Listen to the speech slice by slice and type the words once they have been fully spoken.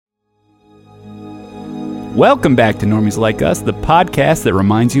Welcome back to Normies Like Us, the podcast that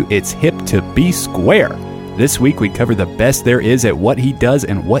reminds you it's hip to be square. This week we cover the best there is at what he does,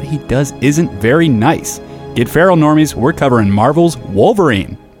 and what he does isn't very nice. Get feral, Normies, we're covering Marvel's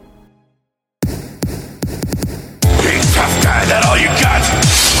Wolverine. Big tough guy, that all you got?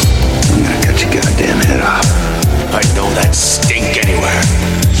 I'm gonna cut your goddamn head off. I know that stink anywhere.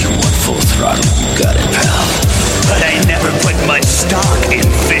 You want full throttle? You got it, pal. But I never put much stock in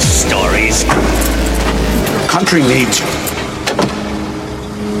fish stories. Country needs you.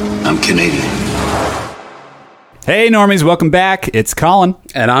 I'm Canadian. Hey, Normies, welcome back. It's Colin.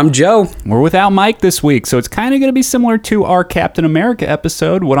 And I'm Joe. We're without Mike this week, so it's kind of going to be similar to our Captain America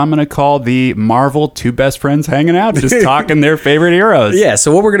episode, what I'm going to call the Marvel Two Best Friends Hanging Out, just talking their favorite heroes. Yeah,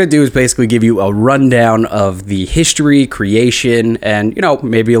 so what we're going to do is basically give you a rundown of the history, creation, and,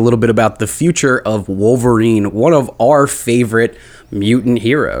 maybe a little bit about the future of Wolverine, one of our favorite mutant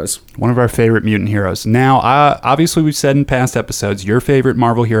heroes. One of our favorite mutant heroes. Now, obviously, we've said in past episodes, your favorite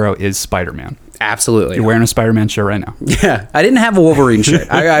Marvel hero is Spider-Man. Absolutely. You're wearing a Spider-Man shirt right now. Yeah, I didn't have a Wolverine shirt.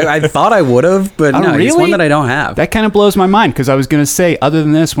 I thought I would have, but no, really? It's one that I don't have. That kind of blows my mind, because I was going to say, other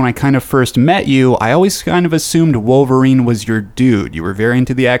than this, when I kind of first met you, I always kind of assumed Wolverine was your dude. You were very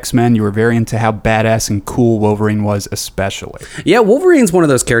into the X-Men. You were very into how badass and cool Wolverine was, especially. Yeah, Wolverine's one of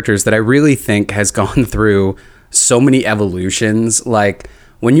those characters that I really think has gone through so many evolutions. Like,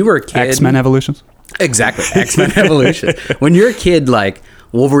 when you were a kid... X-Men evolutions? Exactly, X-Men evolution. When you're a kid,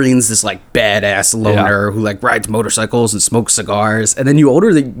 Wolverine's this badass loner who rides motorcycles and smokes cigars, and then the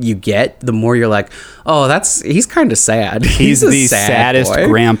older that you get, the more you're like, oh, he's kind of sad. He's the saddest boy.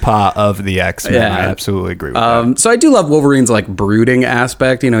 grandpa of the X-Men. Yeah. I absolutely agree with that. So I do love Wolverine's brooding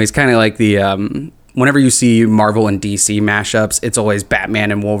aspect. He's kind of like the whenever you see Marvel and DC mashups, it's always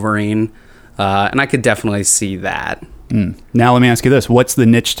Batman and Wolverine, and I could definitely see that. Now let me ask you this. What's the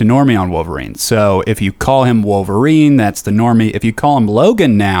niche to normie on Wolverine? So if you call him Wolverine, that's the normie. If you call him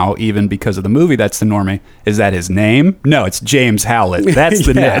Logan now, even because of the movie, that's the normie. Is that his name? No, it's James Howlett. That's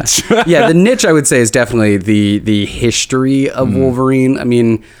the niche. Yeah, the niche I would say is definitely the history of Wolverine. I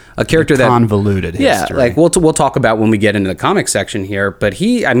mean, a character that... Convoluted history. Yeah, we'll talk about when we get into the comic section here, but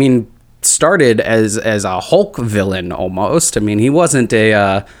he, started as a Hulk villain almost. He wasn't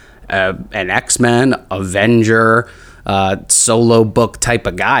an X-Men, Avenger... solo book type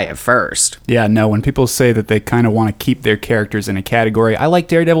of guy at first. Yeah, no, when people say that they kind of want to keep their characters in a category, I like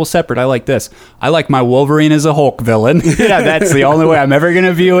Daredevil separate. I like this. I like my Wolverine as a Hulk villain. Yeah, that's the only way I'm ever going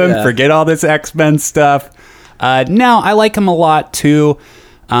to view him. Yeah. Forget all this X-Men stuff. No, I like him a lot too.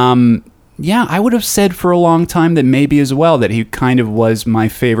 Yeah, I would have said for a long time that maybe as well that he kind of was my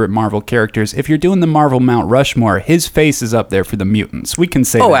favorite Marvel characters. If you're doing the Marvel Mount Rushmore, his face is up there for the mutants. We can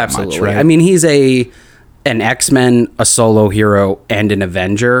say that absolutely. much, right? He's an X-Men, a solo hero, and an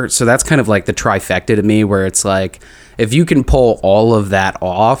Avenger. So that's kind of the trifecta to me, where it's if you can pull all of that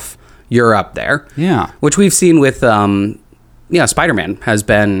off, you're up there. Yeah. Which we've seen with, Spider-Man has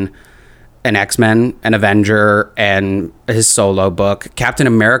been an X-Men, an Avenger, and his solo book. Captain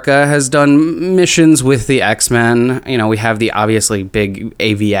America has done missions with the X-Men. We have the obviously big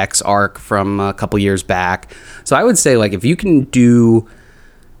AVX arc from a couple years back. So I would say, if you can do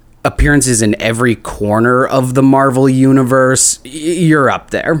appearances in every corner of the Marvel universe, you're up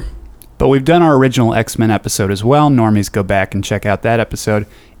there. But we've done our original X-Men episode as well. Normies, go back and check out that episode.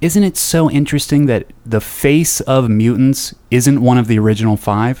 Isn't it so interesting that the face of mutants isn't one of the original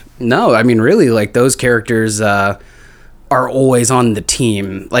 5? No, really, those characters are always on the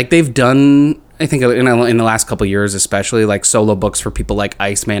team. They've done, I think, in the last couple of years, especially, solo books for people like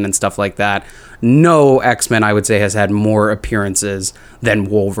Iceman and stuff like that. No X-Men, I would say, has had more appearances than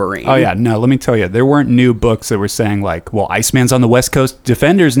Wolverine. Oh, yeah. No, let me tell you, there weren't new books that were saying, Iceman's on the West Coast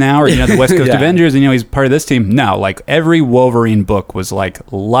Defenders now, or, the West Coast Yeah. Avengers, and, he's part of this team. No, every Wolverine book was,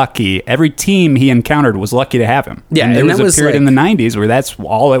 lucky. Every team he encountered was lucky to have him. Yeah, and there and was a period in the 90s where that's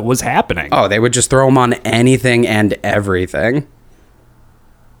all that was happening. Oh, they would just throw him on anything and everything.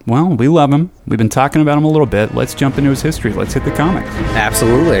 Well, we love him. We've been talking about him a little bit. Let's jump into his history. Let's hit the comics.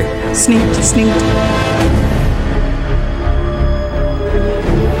 Absolutely. Sneak.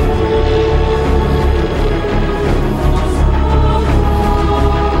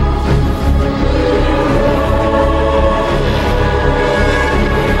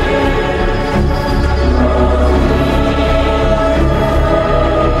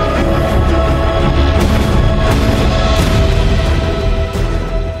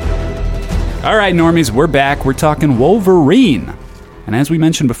 All right, Normies, we're back. We're talking Wolverine. And as we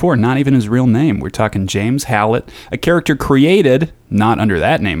mentioned before, not even his real name. We're talking James Howlett, a character created, not under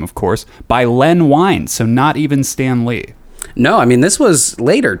that name, of course, by Len Wein, so not even Stan Lee. No, I mean, this was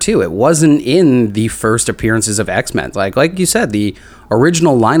later, too. It wasn't in the first appearances of X-Men. Like you said, the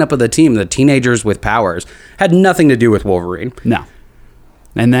original lineup of the team, the teenagers with powers, had nothing to do with Wolverine. No.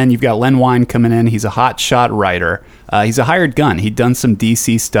 And then you've got Len Wein coming in. He's a hotshot writer. He's a hired gun. He'd done some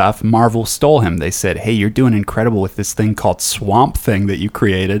DC stuff. Marvel stole him. They said, hey, you're doing incredible with this thing called Swamp Thing that you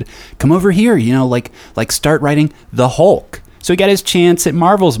created. Come over here, like start writing The Hulk. So he got his chance at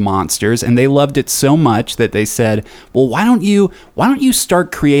Marvel's monsters, and they loved it so much that they said, well, why don't you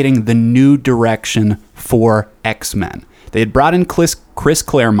start creating the new direction for X-Men? They had brought in Chris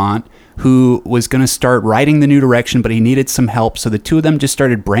Claremont, who was going to start writing the new direction, but he needed some help. So the two of them just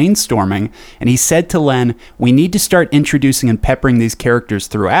started brainstorming, and he said to Len, we need to start introducing and peppering these characters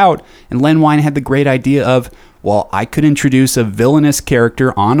throughout. And Len Wein had the great idea of, well, I could introduce a villainous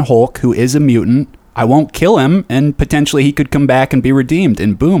character on Hulk who is a mutant. I won't kill him, and potentially he could come back and be redeemed.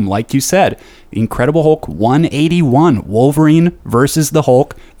 And boom, like you said, The Incredible Hulk 181, Wolverine versus the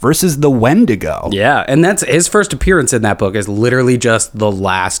Hulk versus the Wendigo. Yeah, and that's his first appearance in that book is literally just the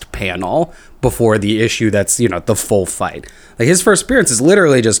last panel before the issue that's, the full fight. Like, his first appearance is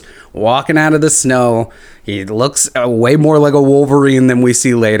literally just walking out of the snow. He looks way more like a Wolverine than we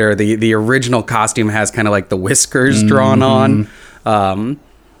see later. The original costume has kind of like the whiskers drawn on.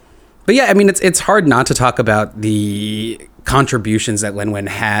 But yeah, I mean, it's hard not to talk about the contributions that Len Wein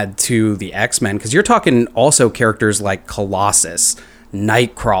had to the X-Men, because you're talking also characters like Colossus,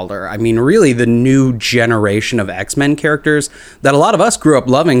 Nightcrawler. I mean, really the new generation of X-Men characters that a lot of us grew up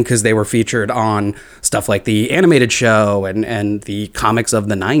loving because they were featured on stuff like the animated show and the comics of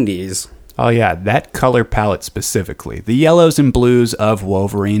the 90s. Oh, yeah, that color palette specifically. The yellows and blues of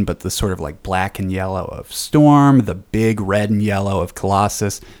Wolverine, but the sort of like black and yellow of Storm, the big red and yellow of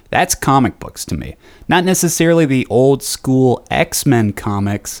Colossus. That's comic books to me. Not necessarily the old school X-Men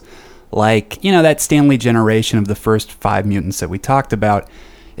comics, like, that Stan Lee generation of the first 5 mutants that we talked about.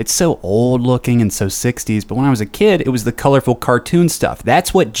 It's so old looking and so 60s, but when I was a kid, it was the colorful cartoon stuff.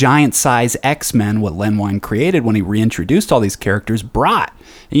 That's what giant size X-Men, what Len Wein created when he reintroduced all these characters, brought.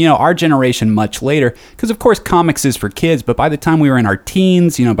 And, our generation much later, because of course comics is for kids, but by the time we were in our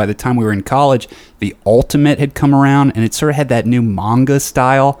teens, by the time we were in college, the Ultimate had come around and it sort of had that new manga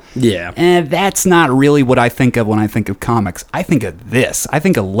style. Yeah. And that's not really what I think of when I think of comics. I think of this. I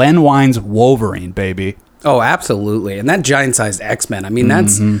think of Len Wein's Wolverine, baby. Oh, absolutely. And that giant-sized X-Men, I mean,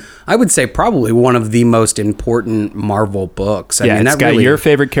 that's, I would say, probably one of the most important Marvel books. I mean, it's got your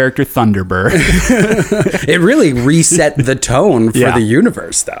favorite character, Thunderbird. It really reset the tone for the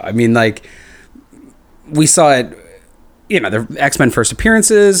universe, though. I mean, like, we saw it, the X-Men first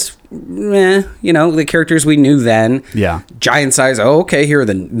appearances, the characters we knew then. Yeah. Giant size, okay, here are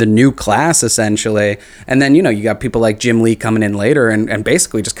the new class, essentially. And then, you got people like Jim Lee coming in later and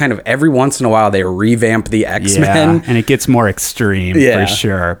basically just kind of every once in a while they revamp the X-Men. Yeah, and it gets more extreme for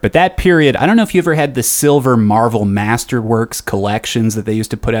sure. But that period, I don't know if you ever had the Silver Marvel Masterworks collections that they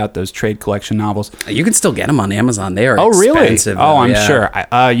used to put out, those trade collection novels. You can still get them on Amazon. They are Really? expensive. Oh, I'm sure.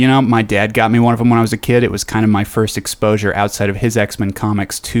 My dad got me one of them when I was a kid. It was kind of my first exposure outside of his X-Men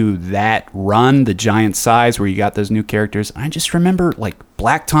comics to that run, the giant size where you got those new characters. I just remember like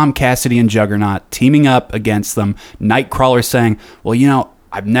Black Tom Cassidy and Juggernaut teaming up against them. Nightcrawler saying, well,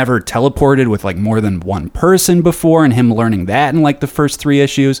 I've never teleported with like more than one person before, and him learning that in like the first 3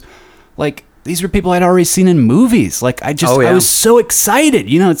 issues. Like, these were people I'd already seen in movies. Like, I was so excited.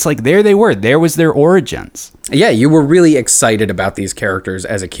 It's like there they were. There was their origins. Yeah, you were really excited about these characters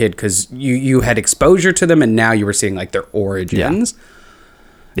as a kid because you had exposure to them, and now you were seeing like their origins.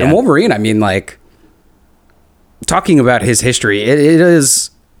 Yeah. And Wolverine, I mean, like, talking about his history, it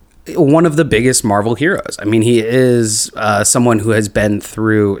is one of the biggest Marvel heroes. I mean, he is someone who has been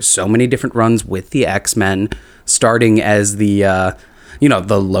through so many different runs with the X-Men, starting as the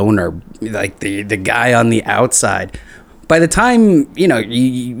the loner, like the guy on the outside. By the time,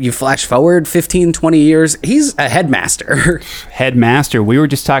 you flash forward 15, 20 years, he's a headmaster. Headmaster. We were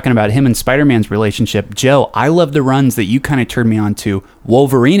just talking about him and Spider-Man's relationship. Joe, I love the runs that you kind of turned me on to.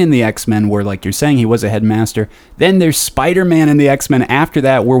 Wolverine in the X-Men, where, like you're saying, he was a headmaster. Then there's Spider-Man in the X-Men after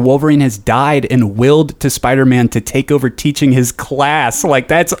that, where Wolverine has died and willed to Spider-Man to take over teaching his class. Like,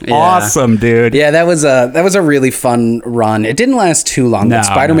 that's awesome, dude. Yeah, that was a really fun run. It didn't last too long, but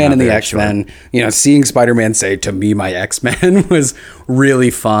Spider-Man and the X-Men, seeing Spider-Man say, "To me, my X-Men," was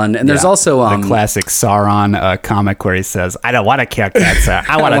really fun. And there's also the classic Sauron comic where he says, "I don't want to kill cats,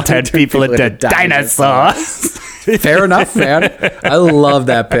 I want to turn people into dinosaurs." Fair enough, man. I love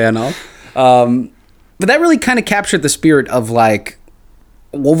that panel. But that really kind of captured the spirit of, like,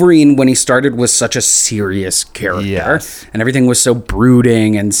 Wolverine when he started was such a serious character. Yes. And everything was so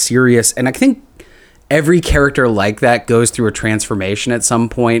brooding and serious. And I think every character like that goes through a transformation at some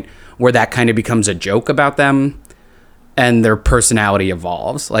point where that kind of becomes a joke about them and their personality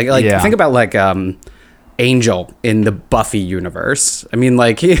evolves. Like think about like Angel in the Buffy universe. I mean,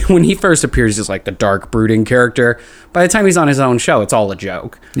 like when he first appears as like the dark brooding character, by the time he's on his own show, it's all a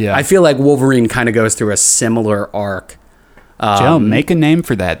joke. Yeah. I feel like Wolverine kind of goes through a similar arc. Joe, make a name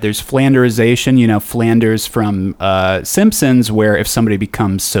for that. There's Flanderization, Flanders from Simpsons, where if somebody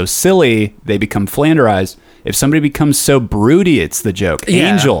becomes so silly, they become Flanderized. If somebody becomes so broody, it's the joke.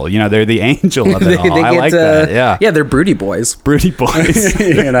 Yeah. Angel, they're the angel of it all. I like that. Yeah. Yeah, they're broody boys. Broody boys.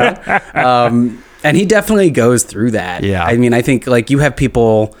 And he definitely goes through that. Yeah. I mean, I think like you have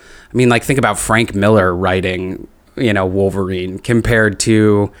people, think about Frank Miller writing, Wolverine compared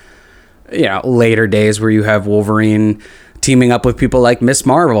to, later days where you have Wolverine teaming up with people like Miss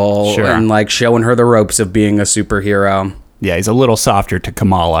Marvel and like showing her the ropes of being a superhero. Yeah, he's a little softer to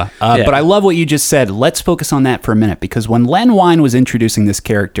Kamala. But I love what you just said. Let's focus on that for a minute, because when Len Wein was introducing this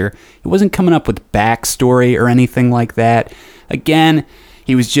character, he wasn't coming up with backstory or anything like that. Again,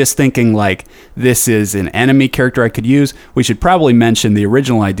 he was just thinking like, this is an enemy character I could use. We should probably mention the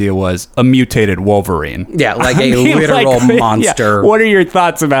original idea was a mutated Wolverine. Yeah, like literal monster. Yeah. What are your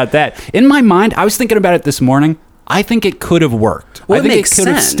thoughts about that? In my mind, I was thinking about it this morning. I think it could have worked. Well, I think it makes could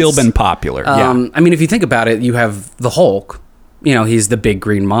have sense. still been popular. If you think about it, you have the Hulk. He's the big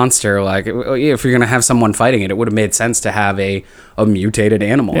green monster. Like, if you're going to have someone fighting it, it would have made sense to have a mutated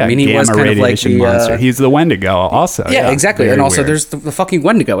animal. Yeah, he was kind of like the monster. He's the Wendigo also. Yeah, exactly. Very and also weird. there's the fucking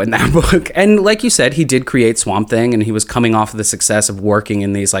Wendigo in that book. And like you said, he did create Swamp Thing, and he was coming off of the success of working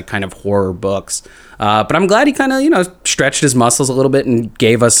in these like kind of horror books. But I'm glad he kind of, stretched his muscles a little bit and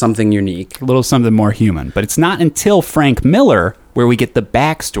gave us something unique. A little something more human. But it's not until Frank Miller where we get the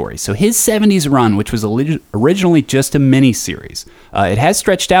backstory. So his 70s run, which was originally just a mini-series, it has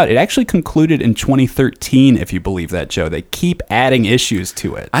stretched out. It actually concluded in 2013, if you believe that, Joe. They keep adding issues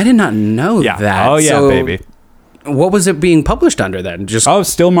to it. I did not know that. Oh, yeah, so baby. What was it being published under then?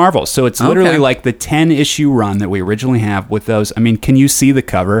 Still Marvel. So it's literally like the 10-issue run that we originally have with those. I mean, can you see the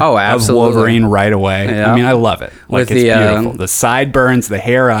cover of Wolverine right away? Yeah. I mean, I love it. Like, With it's beautiful. The sideburns, the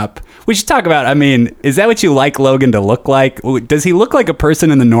hair up. We should talk about, is that what you like Logan to look like? Does he look like a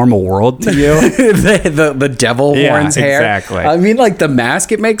person in the normal world to you? the devil horns hair. Exactly. Like the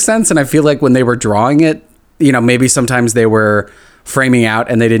mask, it makes sense. And I feel like when they were drawing it, maybe sometimes they were framing out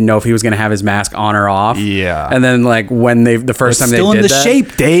and they didn't know if he was going to have his mask on or off. Yeah. And then like when the first time they did that. Still in the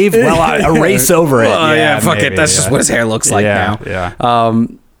shape, Dave. Well, I erase over it. Fuck it. That's just what his hair looks like now. Yeah.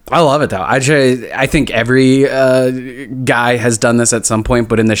 I love it though. I think every guy has done this at some point,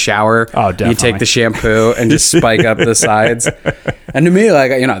 but in the shower, you take the shampoo and just spike up the sides. And to me,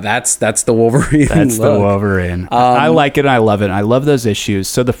 like, that's the Wolverine. That's look. the Wolverine. I like it. I love it. I love those issues.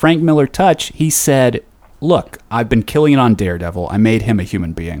 So the Frank Miller touch, he said, look, I've been killing it on Daredevil. I made him a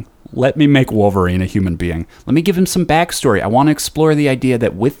human being. Let me make Wolverine a human being. Let me give him some backstory. I want to explore the idea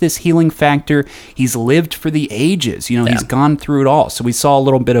that with this healing factor, he's lived for the ages. He's gone through it all. So we saw a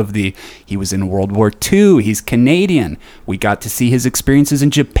little bit of he was in World War II. He's Canadian. We got to see his experiences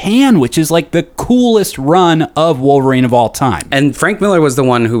in Japan, which is like the coolest run of Wolverine of all time. And Frank Miller was the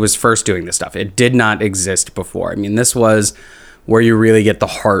one who was first doing this stuff. It did not exist before. This was where you really get the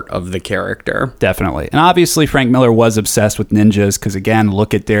heart of the character. Definitely. And obviously Frank Miller was obsessed with ninjas because, again,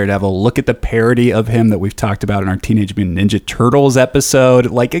 look at Daredevil, look at the parody of him that we've talked about in our Teenage Mutant Ninja Turtles episode.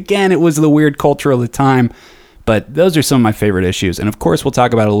 Like, again, it was the weird culture of the time. But those are some of my favorite issues. And, of course, we'll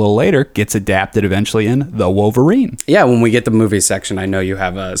talk about it a little later. Gets adapted eventually in The Wolverine. Yeah, when we get the movie section, I know you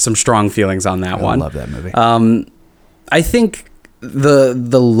have some strong feelings on that one. I love that movie. I think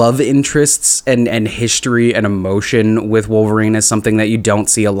the love interests and history and emotion with Wolverine is something that you don't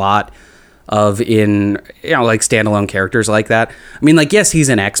see a lot of in like standalone characters like that. Yes, he's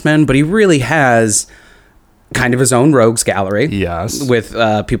an X-Men, but he really has kind of his own rogues gallery. Yes. With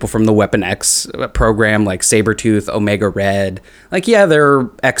people from the Weapon X program, like Sabretooth, Omega Red. They're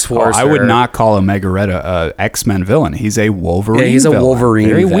X-Force. I would not call Omega Red a X-Men villain. He's a Wolverine he's a villain. Wolverine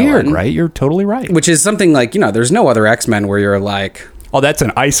Very villain. weird, right? You're totally right. Which is something like, there's no other X-Men where you're like... Oh, that's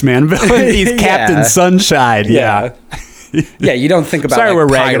an Iceman villain. He's Captain Sunshine. Yeah. Yeah, you don't think about. Sorry, we're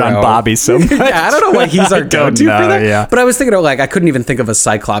ragging on Bobby so much. Yeah, I don't know why he's our go-to for that. Yeah. But I was thinking, I couldn't even think of a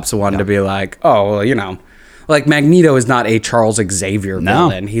Cyclops one to be like, like Magneto is not a Charles Xavier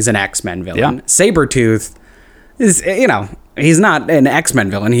villain. He's an X-Men villain. Yeah. Sabretooth is, he's not an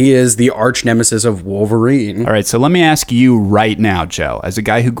X-Men villain. He is the arch nemesis of Wolverine. All right, so let me ask you right now, Joe, as a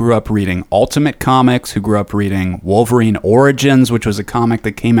guy who grew up reading Ultimate Comics, who grew up reading Wolverine Origins, which was a comic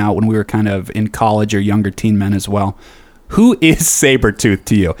that came out when we were kind of in college or younger teen men as well. Who is Sabretooth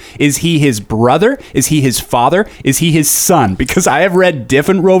to you? Is he his brother? Is he his father? Is he his son? Because I have read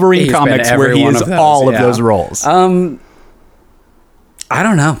different Wolverine comics where he is all of those roles. I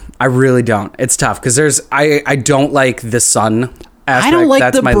don't know. I really don't. It's tough because I don't like the son aspect. I don't like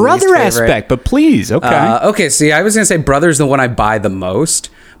That's the my brother least favorite. aspect, but please, okay. Okay, see, I was going to say brother's the one I buy the most,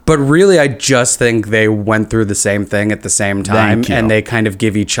 but really I just think they went through the same thing at the same time, Thank you. and they kind of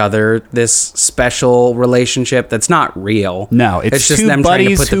give each other this special relationship that's not real. No, it's just two them trying to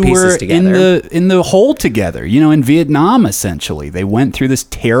buddies put the who pieces were together. in the hole together. You know, in Vietnam, essentially, they went through this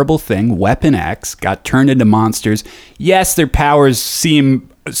terrible thing. Weapon X got turned into monsters. Yes, their powers seem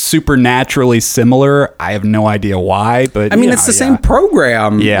supernaturally similar. I have no idea why, but I mean, it's the same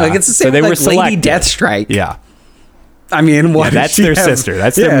program. Yeah, like it's the So same. they were Lady selected. Deathstrike. Yeah. I mean, what? that's does she their have? sister.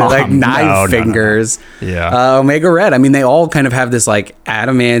 That's their mom. Like knife No. fingers. Yeah. Omega Red. I mean, they all kind of have this like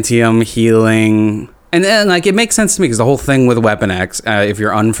adamantium healing. And then, like, it makes sense to me because the whole thing with Weapon X, if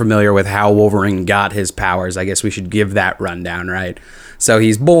you're unfamiliar with how Wolverine got his powers, I guess we should give that rundown, right? So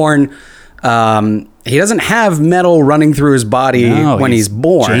he's born. He doesn't have metal running through his body No, when he's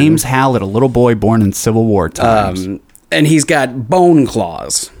born. James Howlett, a little boy born in Civil War times. And he's got bone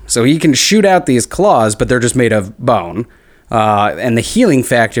claws. So he can shoot out these claws, but they're just made of bone. And the healing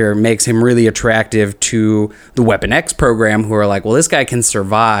factor makes him really attractive to the Weapon X program, who are like, well, this guy can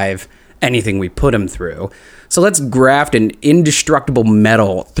survive anything we put him through. So let's graft an indestructible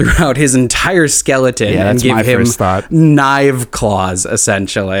metal throughout his entire skeleton Yeah, and that's give my him first thought. knife claws,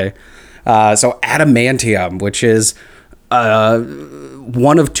 essentially. So adamantium, which is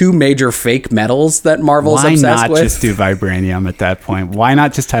one of two major fake metals that Marvel's Why obsessed not with. just do vibranium at that point? Why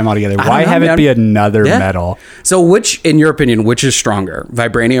not just tie them all together? don't Why know, have man. it be another Yeah. metal? So which, in your opinion, which is stronger,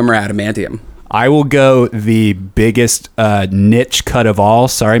 vibranium or adamantium? I will go the biggest niche cut of all.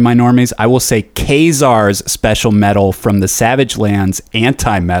 Sorry, my normies. I will say Kazar's special metal from the Savage Lands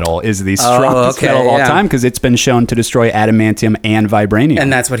anti-metal is the strongest okay, metal of all yeah. time because it's been shown to destroy adamantium and vibranium.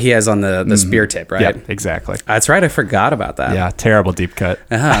 And that's what he has on the spear tip, right? Yep, exactly. That's right. I forgot about that. Yeah, terrible deep cut.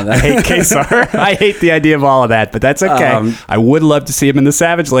 Uh-huh. I hate Kazar. I hate the idea of all of that, but that's okay. I would love to see him in the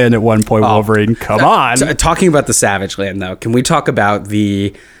Savage Land at one point, Wolverine. Come on. So, talking about the Savage Land, though, can we talk about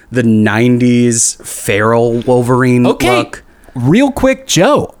the 90s feral Wolverine look? Real quick,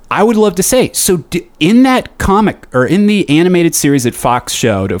 Joe, I would love to say, so in that comic, or in the animated series that Fox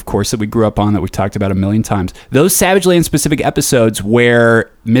showed, of course, that we grew up on, that we've talked about a million times, those Savage Land specific episodes where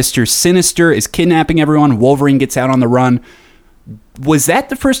Mr. Sinister is kidnapping everyone, Wolverine gets out on the run, was that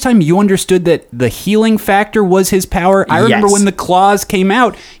the first time you understood that the healing factor was his power? I remember Yes. when the claws came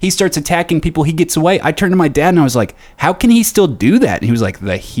out, he starts attacking people, he gets away. I turned to my dad and I was like, how can he still do that? And he was like,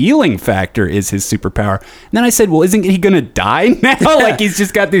 the healing factor is his superpower. And then I said, well, isn't he going to die now? Like, he's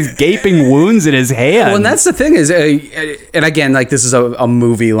just got these gaping wounds in his hand. Well, and that's the thing is, and again, like this is a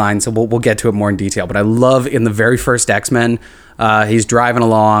movie line, so we'll get to it more in detail. But I love in the very first X-Men, he's driving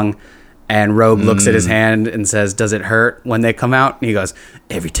along, and Rogue looks at his hand and says, "Does it hurt when they come out?" And he goes,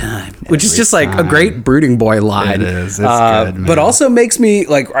 "Every time," which is just like a great brooding boy line. It is. It's good, man. But also makes me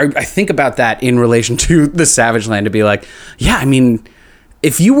like I think about that in relation to the Savage Land to be like, yeah, I mean,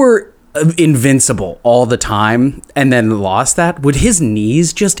 if you were invincible all the time and then lost that, would his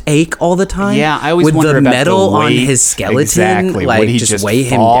knees just ache all the time? Yeah, I always would wonder the about metal the on weight. his skeleton Exactly. like Would he just weigh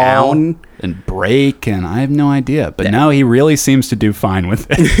him fall down? and break? And I have no idea. But no, he really seems to do fine with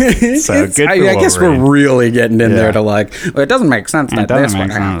it. So good for I guess we're Wolverine. really getting in Yeah. there to like, well, it doesn't make sense that doesn't this would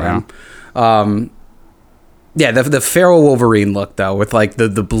make sense, happen. Yeah, the feral Wolverine look though, with like the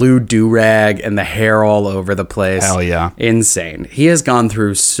blue do-rag and the hair all over the place. Hell yeah. Insane. He has gone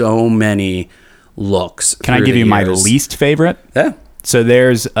through so many looks. Can I through give the you my years. least favorite? Yeah. So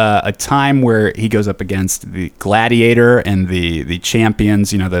there's a time where he goes up against the Gladiator and the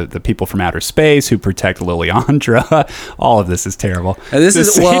champions, you know, the people from outer space who protect Liliandra. All of this is terrible. And this To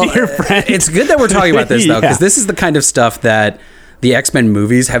is say well. to your friend- It's good that we're talking about this though, because Yeah. this is the kind of stuff that the X-Men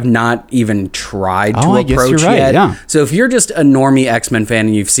movies have not even tried to Oh, I guess approach you're right, yet. yeah. So if you're just a normie X-Men fan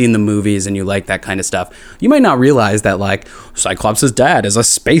and you've seen the movies and you like that kind of stuff, you might not realize that like Cyclops' dad is a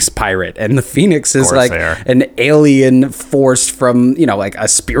space pirate and the Phoenix is course like they are. an alien force from, you know, like a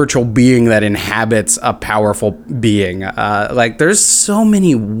spiritual being that inhabits a powerful being. Like there's so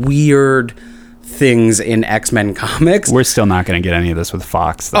many weird things in X-Men comics. We're still not going to get any of this with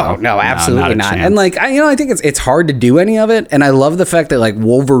Fox, though. Oh no, absolutely a not. chance. And like I think it's hard to do any of it. And I love the fact that like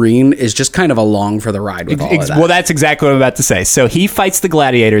Wolverine is just kind of along for the ride with all of that. Well, that's exactly what I'm about to say. So he fights the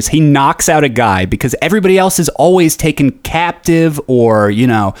gladiators. He knocks out a guy because everybody else is always taken captive or, you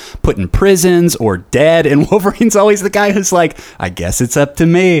know, put in prisons or dead. And Wolverine's always the guy who's like, I guess it's up to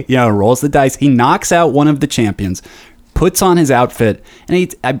me. You know, rolls the dice. He knocks out one of the champions, puts on his outfit,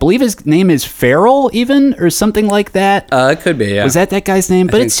 and I believe his name is Farrell, even, or something like that. It could be, yeah. Was that guy's name?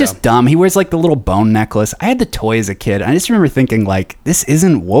 But think it's just so. dumb. He wears like the little bone necklace. I had the toy as a kid. I just remember thinking, like, this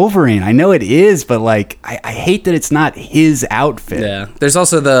isn't Wolverine. I know it is, but like, I hate that it's not his outfit. Yeah. There's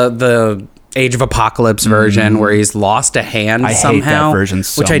also the Age of Apocalypse version where he's lost a hand I somehow. hate that version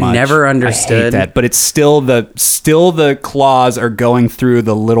so which I much. never I understood. hate that, but it's still the claws are going through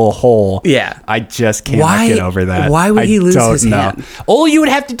the little hole. Yeah. I just cannot get over that. Why would I he lose don't his know. hand? All you would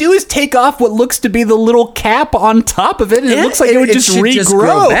have to do is take off what looks to be the little cap on top of it, and it looks like it would just should regrow.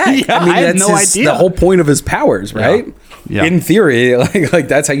 grow back. Yeah, I mean, I had that's no idea. the whole point of his powers, right? Yeah. In theory, like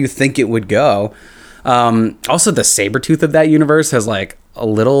that's how you think it would go. Also, the Sabretooth of that universe has like a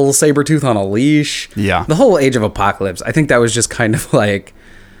little Sabretooth on a leash. Yeah. The whole Age of Apocalypse, I think that was just kind of like,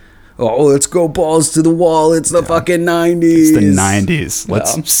 oh, let's go balls to the wall. It's the fucking 90s. It's the 90s.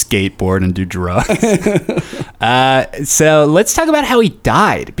 Let's skateboard and do drugs. So let's talk about how he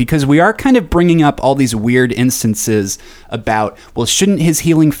died, because we are kind of bringing up all these weird instances about, well, shouldn't his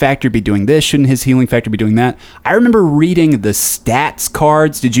healing factor be doing this? Shouldn't his healing factor be doing that? I remember reading the stats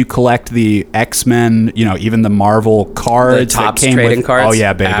cards. Did you collect the X-Men, even the Marvel cards? The Topps that came trading with, cards? Oh,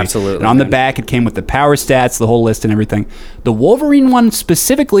 yeah, baby. Absolutely, And on the man. back, it came with the power stats, the whole list and everything. The Wolverine one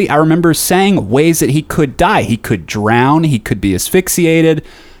specifically, I remember saying ways that he could die. He could drown. He could be asphyxiated,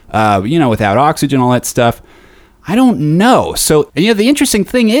 without oxygen, all that stuff. I don't know. So, the interesting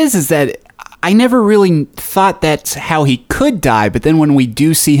thing is that I never really thought that's how he could die. But then when we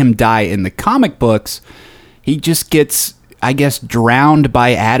do see him die in the comic books, he just gets, I guess, drowned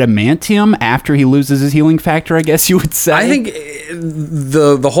by adamantium after he loses his healing factor, I guess you would say. I think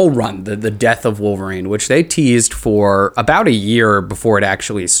the whole run, the death of Wolverine, which they teased for about a year before it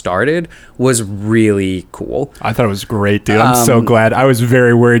actually started, was really cool. I thought it was great, dude. I'm so glad. I was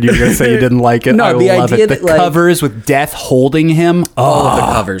very worried you were going to say you didn't like it. No, I the love idea it. The that, like- covers with Death holding him. All of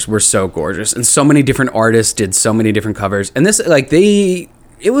the covers were so gorgeous, and so many different artists did so many different covers. And this,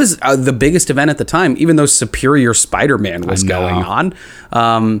 it was the biggest event at the time, even though Superior Spider-Man was I know. going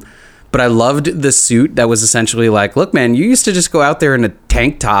on. But I loved the suit that was essentially like, look, man, you used to just go out there in a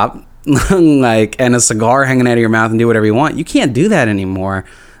tank top, and a cigar hanging out of your mouth and do whatever you want. You can't do that anymore.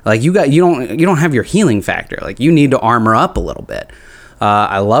 Like you don't have your healing factor. Like you need to armor up a little bit.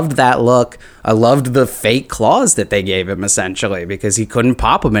 I loved that look. I loved the fake claws that they gave him, essentially, because he couldn't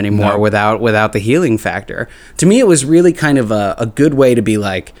pop them anymore without the healing factor. To me, it was really kind of a good way to be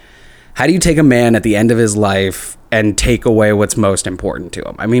like, how do you take a man at the end of his life and take away what's most important to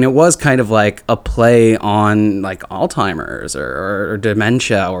him? I mean, it was kind of like a play on like Alzheimer's or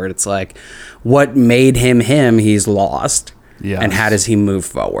dementia, or it's like what made him he's lost. Yes. And how does he move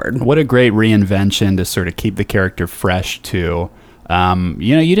forward? What a great reinvention to sort of keep the character fresh, too.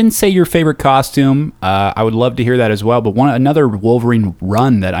 You didn't say your favorite costume. I would love to hear that as well. But another Wolverine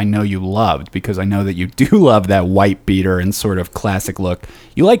run that I know you loved, because I know that you do love that white beater and sort of classic look.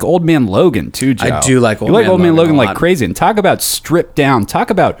 You like Old Man Logan too, Joe. I do like Old Man Logan Logan a like lot. crazy. And talk about stripped down. Talk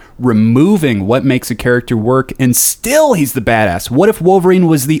about removing what makes a character work, and still he's the badass. What if Wolverine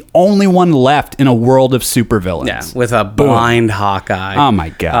was the only one left in a world of supervillains? Yeah, with a blind Hawkeye. Oh my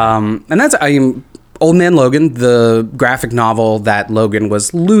god. And that's Old Man Logan, the graphic novel that Logan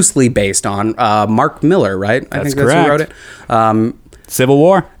was loosely based on. Mark Miller, right? I think that's correct. who wrote it. Civil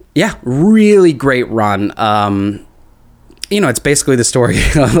War. Yeah, really great run. It's basically the story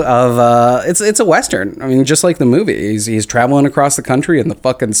of it's a Western. I mean, just like the movie. He's traveling across the country in the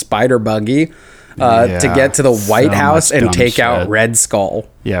fucking spider buggy to get to the White so House much and dumb take out shit. Red Skull.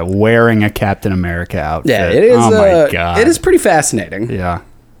 Yeah, wearing a Captain America outfit. Yeah, it is. Oh my god. It is pretty fascinating.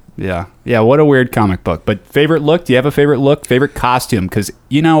 Yeah, what a weird comic book. But favorite look? Do you have a favorite look? Favorite costume? Because,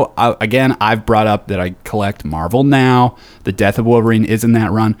 again, I've brought up that I collect Marvel Now. The Death of Wolverine is in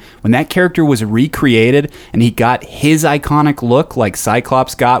that run. When that character was recreated and he got his iconic look like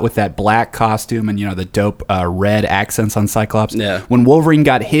Cyclops got with that black costume and, the dope red accents on Cyclops. Yeah. When Wolverine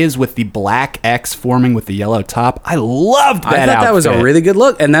got his with the black X forming with the yellow top, I loved that I thought outfit. that was a really good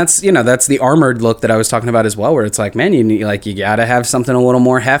look, and that's the armored look that I was talking about as well, where it's like, man, you gotta have something a little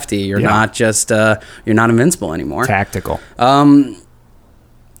more hefty. You're not just you're not invincible anymore. Tactical.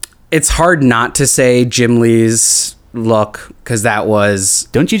 It's hard not to say Jim Lee's look, because that was.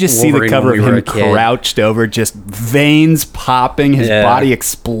 Don't you just see the Wolverine cover when of we were him a kid. crouched over, just veins popping, his Yeah. body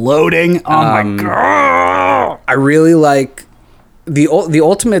exploding? Oh my god! I really like the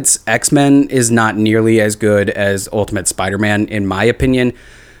Ultimates X-Men is not nearly as good as Ultimate Spider-Man, in my opinion.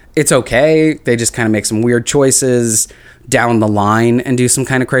 It's okay. They just kind of make some weird choices down the line and do some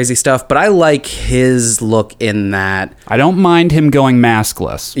kind of crazy stuff. But I like his look in that. I don't mind him going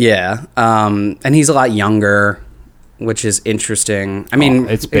maskless. Yeah. And he's a lot younger. which is interesting. I mean,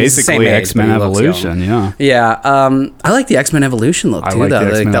 it's the same basically age, X-Men but he looks Evolution, young. yeah. Yeah, I like the X-Men Evolution look I too, like though.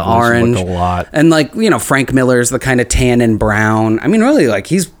 the X-Men the Evolution orange look a lot. and like Frank Miller's the kind of tan and brown. I mean, really, like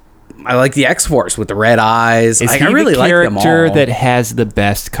I like the X-Force with the red eyes. Is Like, he I really the like them character all. that has the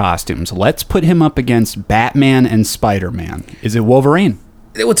best costumes? Let's put him up against Batman and Spider-Man. Is it Wolverine?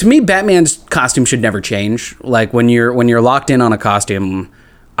 Well, to me, Batman's costume should never change. Like when you're locked in on a costume,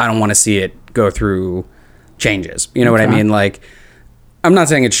 I don't want to see it go through changes. You know what I Okay. mean? Like, I'm not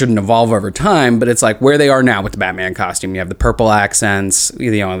saying it shouldn't evolve over time, but it's like where they are now with the Batman costume. You have the purple accents, the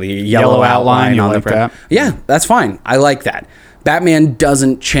yellow outline you on like the that? Yeah, that's fine. I like that. Batman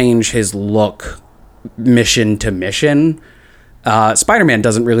doesn't change his look mission to mission. Spider-Man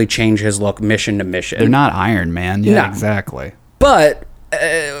doesn't really change his look mission to mission. They're not Iron Man. Yeah, No. exactly. But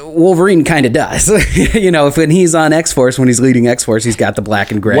Wolverine kind of does. If when he's on X-Force, when he's leading X-Force, he's got the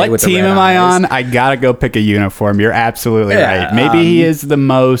black and gray. What with the team red am I eyes. on? I gotta go pick a uniform. You're absolutely Yeah, right. Maybe he is the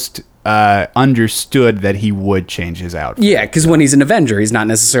most understood that he would change his outfit. Yeah, because when he's an Avenger, he's not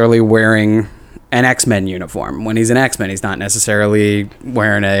necessarily wearing an X-Men uniform. When he's an X-Men, he's not necessarily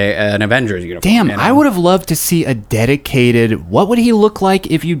wearing an Avengers uniform. Damn, you know? I would have loved to see a dedicated. What would he look like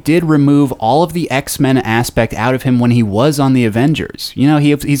if you did remove all of the X-Men aspect out of him when he was on the Avengers?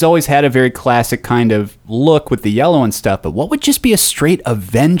 He's always had a very classic kind of look with the yellow and stuff, but what would just be a straight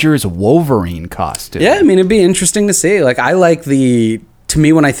Avengers Wolverine costume? Yeah, I mean, it'd be interesting to see. Like, I like to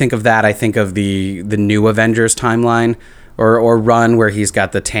me, when I think of that, I think of the new Avengers timeline or run where he's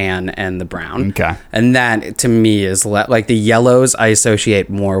got the tan and the brown. Okay. And that, to me, is like the yellows I associate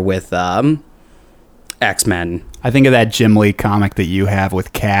more with X-Men. I think of that Jim Lee comic that you have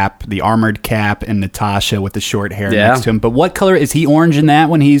with Cap, the armored Cap, and Natasha with the short hair Yeah. next to him. But what color is he? Orange in that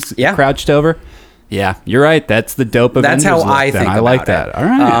when he's Yeah. crouched over? Yeah, you're right. That's the dope That's Avengers how look I then. think I about like it. that. All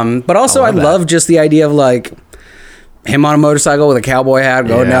right. But also, I that. love just the idea of like him on a motorcycle with a cowboy hat,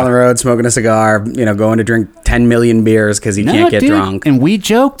 going Yeah. down the road, smoking a cigar, going to drink 10 million beers because he can't get dude. drunk. And we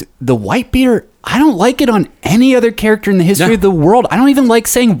joked, the white beater, I don't like it on any other character in the history Yeah. of the world. I don't even like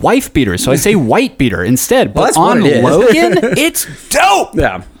saying wife beater, so I say white beater instead. Well, But that's what on it is. Logan, it's dope.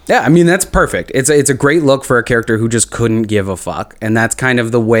 Yeah. Yeah, I mean, that's perfect. It's a great look for a character who just couldn't give a fuck. And that's kind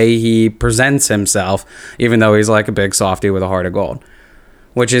of the way he presents himself, even though he's like a big softy with a heart of gold.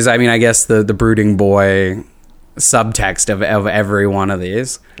 Which is, I mean, I guess the brooding boy subtext of every one of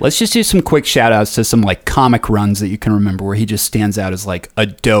these. Let's just do some quick shout outs to some like comic runs that you can remember where he just stands out as like a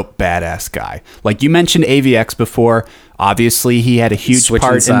dope badass guy. Like you mentioned AVX before. Obviously he had a huge Switching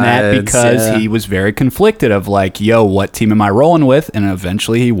part in that sides, because yeah. he was very conflicted of like, yo, what team am I rolling with? And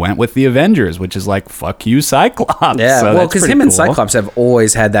eventually he went with the Avengers, which is like, fuck you, Cyclops. Yeah, So well, that's because pretty him and cool. Cyclops have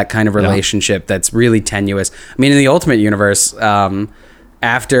always had that kind of relationship that's really tenuous. I mean, in the Ultimate Universe,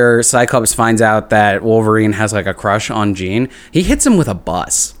 after Cyclops finds out that Wolverine has like a crush on Jean, he hits him with a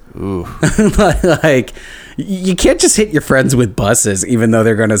bus. Ooh. Like, you can't just hit your friends with buses, even though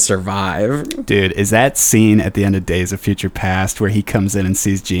they're going to survive. Dude, is that scene at the end of Days of Future Past where he comes in and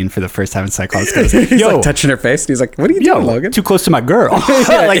sees Jean for the first time and Cyclops goes, He's yo, like touching her face, and he's like, "What are you doing, Logan?" too close to my girl.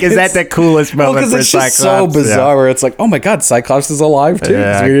 Like, is that the coolest moment Because for it's Cyclops? just so bizarre. Where it's like, "Oh my God, Cyclops is alive too." 'cause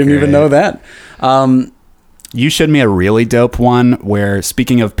Yeah, we didn't even great. know that. You showed me a really dope one where,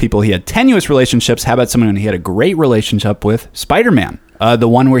 speaking of people he had tenuous relationships, how about someone he had a great relationship with? Spider-Man. The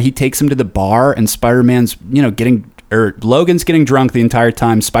one where he takes him to the bar and Spider-Man's, Logan's getting drunk the entire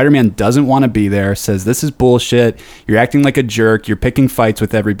time. Spider-Man doesn't want to be there, says, this is bullshit. You're acting like a jerk. You're picking fights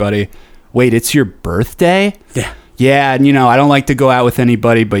with everybody. Wait, it's your birthday? Yeah. Yeah, and I don't like to go out with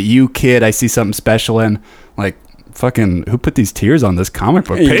anybody, but you, kid, I see something special in. Like, fucking, who put these tears on this comic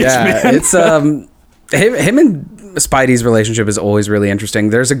book page, Yeah, man? it's him and Spidey's relationship is always really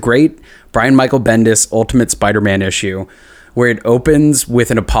interesting. There's a great Brian Michael Bendis Ultimate Spider-Man issue where it opens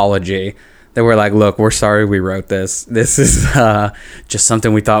with an apology that we're like, look, we're sorry we wrote this. This is just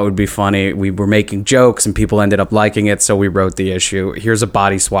something we thought would be funny. We were making jokes and people ended up liking it, so we wrote the issue. Here's a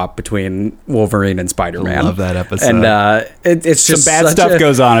body swap between Wolverine and Spider-Man. I love that episode. And it's Some just bad such stuff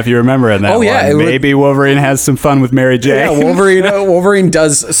goes on if you remember in that Oh, yeah, one. it would- Maybe Wolverine has some fun with Mary Jane. Yeah, Wolverine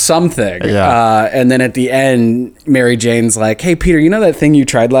does something. Yeah. And then at the end, Mary Jane's like, hey, Peter, you know that thing you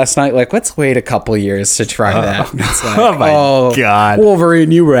tried last night? Like, let's wait a couple years to try that. It's like, Oh, my God.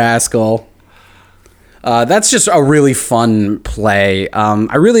 Wolverine, you rascal. That's just a really fun play.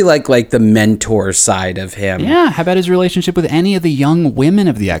 I really like the mentor side of him. Yeah, how about his relationship with any of the young women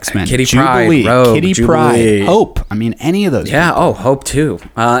of the X-Men? Kitty Jubilee, Pryde, Rogue, Kitty Jubilee. Pryde, Hope. I mean, any of those. Yeah, Hope too.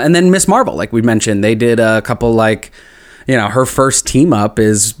 And then Miss Marvel, like we mentioned, they did a couple her first team up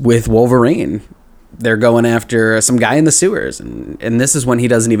is with Wolverine. They're going after some guy in the sewers, and this is when he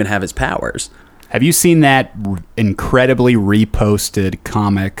doesn't even have his powers. Have you seen that incredibly reposted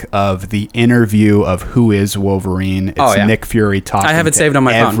comic of the interview of Who is Wolverine? It's Nick Fury talking I have it to saved on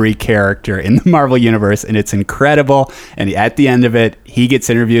my phone. every character in the Marvel Universe, and it's incredible. And at the end of it, he gets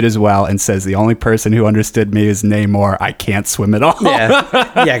interviewed as well and says, the only person who understood me is Namor. I can't swim at all.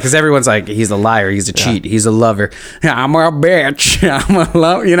 Yeah, because everyone's like, he's a liar, he's a cheat, he's a lover. I'm a bitch. I'm a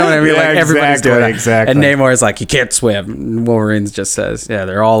lover. You know what I mean? Yeah, like everybody's doing that. exactly. And Namor is like, you can't swim. Wolverine just says, yeah,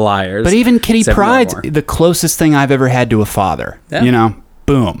 they're all liars. But even Kitty Except Pryde's Namor. the closest thing I've ever had to a father. Yeah. You know,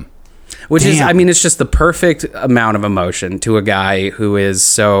 boom. Which is, Damn. I mean, it's just the perfect amount of emotion to a guy who is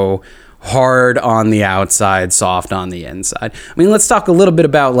so hard on the outside, soft on the inside. I mean, let's talk a little bit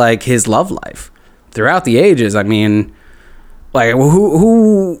about like his love life throughout the ages. I mean, like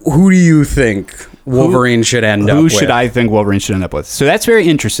who do you think Wolverine should end up with? Who should I think Wolverine should end up with? So that's very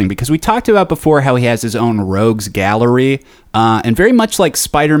interesting because we talked about before how he has his own rogues gallery, and very much like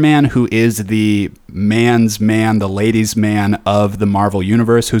Spider-Man, who is the man's man, the ladies' man of the Marvel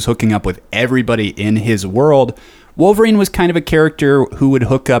Universe, who's hooking up with everybody in his world. Wolverine was kind of a character who would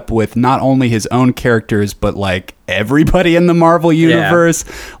hook up with not only his own characters, but like everybody in the Marvel Universe.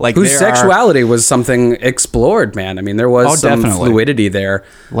 Like whose sexuality was something explored, man. I mean, there was some definitely. fluidity there.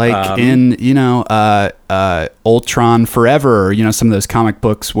 Like in, Ultron Forever, or, some of those comic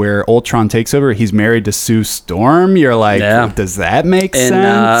books where Ultron takes over, he's married to Sue Storm. You're like, does that make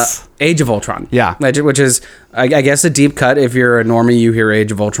sense? Age of Ultron. Yeah. Which is, I guess, a deep cut. If you're a normie, you hear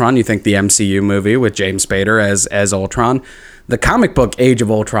Age of Ultron, you think the MCU movie with James Spader as Ultron. The comic book Age of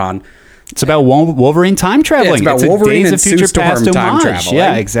Ultron, it's about Wolverine time traveling. it's about Wolverine and Sue Storm time homage. traveling.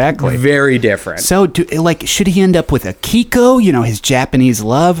 Yeah, exactly. Very different. So, should he end up with Akiko, his Japanese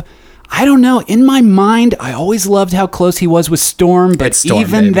love? I don't know. In my mind, I always loved how close he was with Storm, but It's Storm,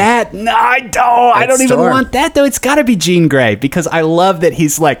 even baby. that, no, I don't. I don't even Storm. want that, though. It's got to be Jean Grey, because I love that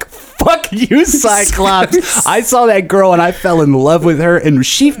he's like, fuck you, Cyclops. I saw that girl, and I fell in love with her, and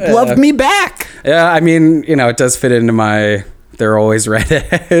she loved me back. Yeah, I mean, it does fit into my... They're always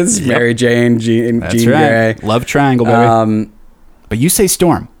redheads. Yep. Mary Jane, Jean Grey. Love triangle, baby. But you say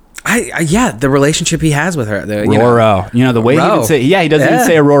Storm. The relationship he has with her. Roro. The way he Ro. would say, he doesn't even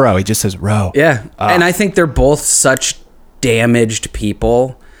say Roro. He just says Ro. Yeah. And I think they're both such damaged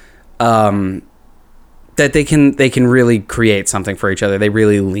people that they can really create something for each other. They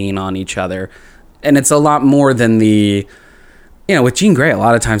really lean on each other. And it's a lot more than the... with Jean Grey, a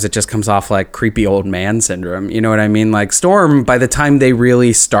lot of times it just comes off like creepy old man syndrome. You know what I mean? Like Storm, by the time they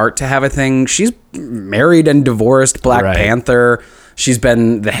really start to have a thing, she's married and divorced Black Panther. She's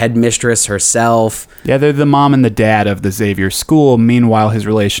been the headmistress herself. Yeah, they're the mom and the dad of the Xavier School. Meanwhile, his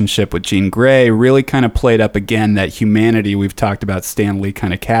relationship with Jean Grey really kind of played up again that humanity we've talked about Stan Lee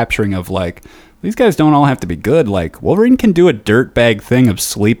kind of capturing of like, these guys don't all have to be good. Like, Wolverine can do a dirtbag thing of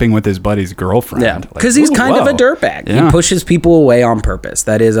sleeping with his buddy's girlfriend. Yeah, because he's kind of a dirtbag. Yeah. He pushes people away on purpose.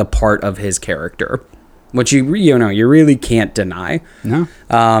 That is a part of his character, which you really can't deny. No.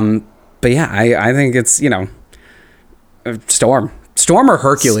 But yeah, I think it's, Storm or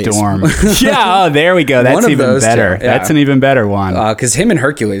Hercules. Storm. Yeah, there we go. That's One of even those better. two, yeah. That's an even better one. Because him and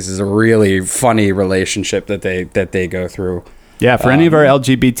Hercules is a really funny relationship that they go through. Yeah, for any of our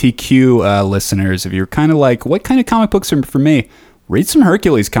LGBTQ listeners, if you're kind of like, what kind of comic books are for me? Read some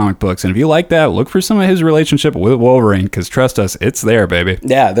Hercules comic books, and if you like that, look for some of his relationship with Wolverine, because trust us, it's there, baby.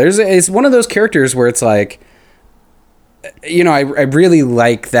 Yeah, it's one of those characters where it's like, I really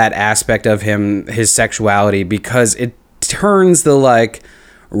like that aspect of him, his sexuality, because it turns the like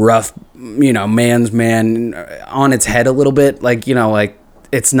rough, man's man on its head a little bit. Like, like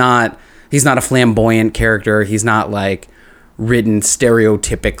he's not a flamboyant character. He's not like written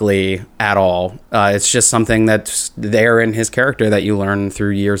stereotypically at all. It's just something that's there in his character that you learn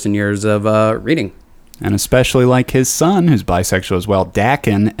through years and years of reading. And especially like his son, who's bisexual as well,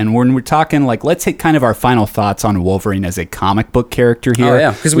 Daken. And when we're talking, like, let's hit kind of our final thoughts on Wolverine as a comic book character here. Oh,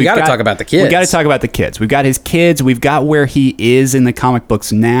 yeah, because we got to talk about the kids. We got to talk about the kids. We've got his kids. We've got where he is in the comic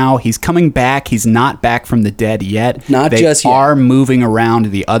books now. He's coming back. He's not back from the dead yet. Not just yet. They are moving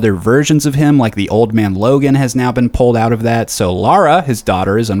around the other versions of him, like the Old Man Logan has now been pulled out of that. So Lara, his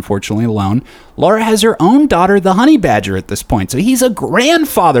daughter, is unfortunately alone. Lara has her own daughter, the Honey Badger, at this point. So he's a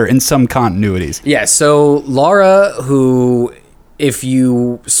grandfather in some continuities. Yeah, so Lara, who, if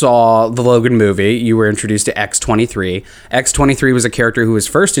you saw the Logan movie, you were introduced to X-23. X-23 was a character who was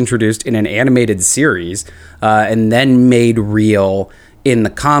first introduced in an animated series and then made real in the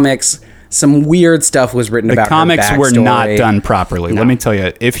comics. some weird stuff was written The about comics her were not backstory. done properly. Let me tell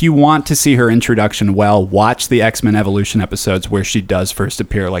you, if you want to see her introduction well, watch the X-Men Evolution episodes where she does first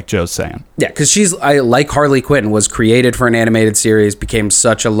appear, like Joe's saying. Yeah, because she's like Harley Quinn, was created for an animated series, became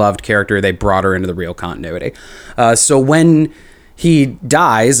such a loved character, they brought her into the real continuity. So when he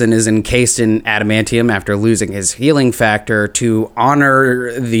dies and is encased in adamantium after losing his healing factor, to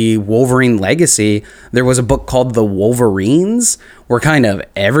honor the Wolverine legacy, there was a book called The Wolverines, where kind of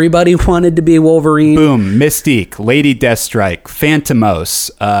everybody wanted to be Wolverine. Boom, Mystique, Lady Deathstrike, Phantomos,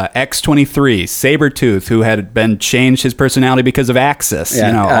 X-23, Sabretooth, who had been changed his personality because of Axis. Yeah,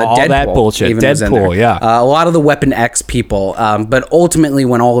 You know, all Deadpool that bullshit. even was in there. Deadpool, yeah. A lot of the Weapon X people. But ultimately,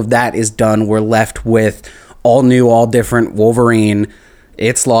 when all of that is done, we're left with all new, all different Wolverine.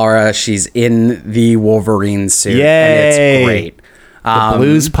 It's Laura. She's in the Wolverine suit. Yay. And it's great. The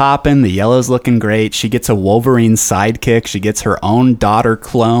blue's popping, the yellow's looking great. She gets a Wolverine sidekick. She gets her own daughter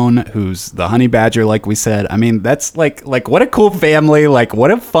clone, who's the Honey Badger, like we said. I mean, that's like what a cool family. Like,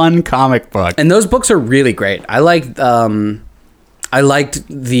 what a fun comic book. And those books are really great. I liked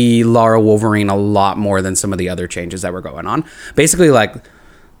the Laura Wolverine a lot more than some of the other changes that were going on. Basically, like,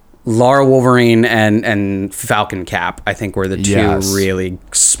 Laura Wolverine and Falcon Cap, I think, were the two really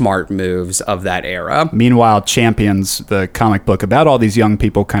smart moves of that era. Meanwhile, Champions, the comic book about all these young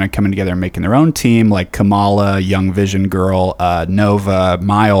people kind of coming together and making their own team, like Kamala, Young Vision Girl, Nova,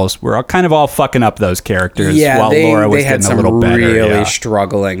 Miles, were all kind of all fucking up those characters while Laura was had getting some a little better. really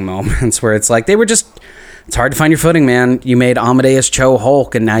struggling moments where it's like they were just... It's hard to find your footing, man. You made Amadeus Cho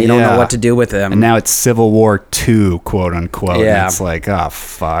Hulk, and now you don't know what to do with him. And now it's Civil War 2, quote unquote. Yeah. And it's like, oh,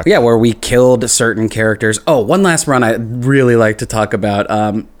 fuck. Yeah, where we killed certain characters. Oh, one last run I'd really like to talk about.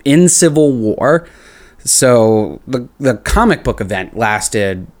 In Civil War, so the comic book event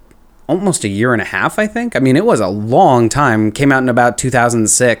lasted almost a year and a half, I think. I mean, it was a long time. Came out in about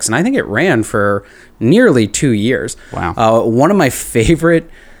 2006, and I think it ran for nearly 2 years. Wow. One of my favorite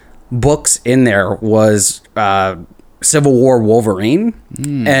books in there was Civil War Wolverine,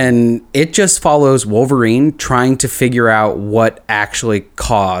 and it just follows Wolverine trying to figure out what actually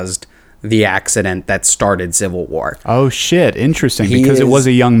caused the accident that started Civil War. Oh shit, interesting. Because it was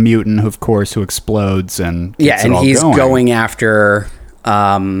a young mutant, of course, who explodes and gets it all he's going. going after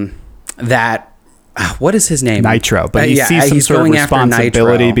that. What is his name? Nitro, but he sees some sort of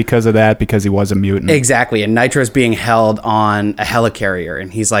responsibility because of that, because he was a mutant. Exactly, and Nitro's being held on a helicarrier,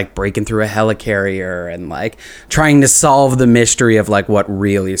 and he's like breaking through a helicarrier and like trying to solve the mystery of like what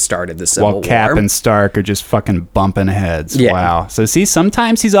really started the Civil War. While Cap and Stark are just fucking bumping heads. Yeah. Wow. So see,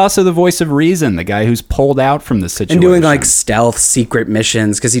 sometimes he's also the voice of reason, the guy who's pulled out from the situation. And doing like stealth secret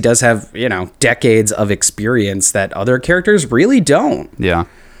missions, because he does have, decades of experience that other characters really don't. Yeah.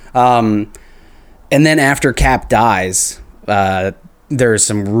 And then after Cap dies, there's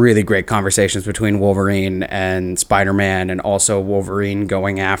some really great conversations between Wolverine and Spider-Man, and also Wolverine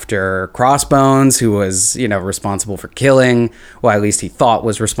going after Crossbones, who was, responsible for killing, well, at least he thought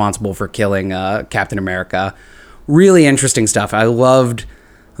was responsible for killing Captain America. Really interesting stuff. I loved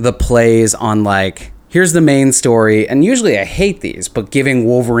the plays on like, here's the main story, and usually I hate these, but giving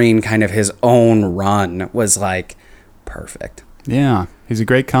Wolverine kind of his own run was like perfect. Yeah. He's a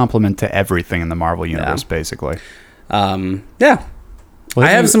great compliment to everything in the Marvel Universe, basically. Yeah. I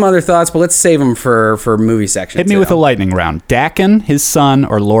have some other thoughts, but let's save them for movie section. Hit me with a lightning round. Daken, his son,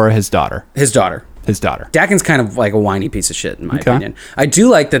 or Laura, his daughter? His daughter. His daughter. Daken's kind of like a whiny piece of shit, in my opinion. I do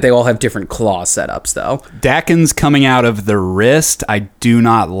like that they all have different claw setups, though. Daken's coming out of the wrist, I do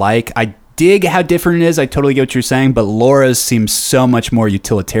not like. I dig how different it is. I totally get what you're saying, but Laura's seems so much more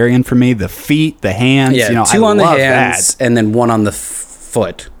utilitarian for me. The feet, the hands, Yeah, two on the hands, and then one on the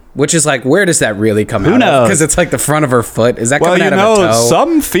foot. Which is like, where does that really come out knows? Because it's like the front of her foot. Is that coming out of a toe?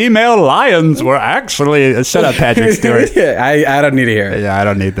 Some female lions were actually... Shut up, Patrick Stewart. I don't need to hear it. Yeah, I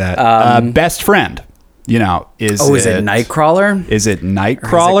don't need that. Best friend, is it Nightcrawler? Is it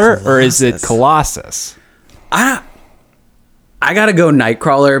Nightcrawler or is it Colossus? I gotta go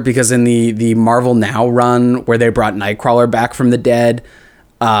Nightcrawler, because in the Marvel Now run where they brought Nightcrawler back from the dead,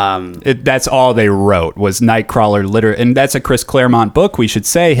 that's all they wrote was Nightcrawler, and that's a Chris Claremont book, we should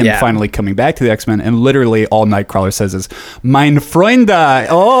say, him finally coming back to the X-Men, and literally all Nightcrawler says is, "Mein Freunde,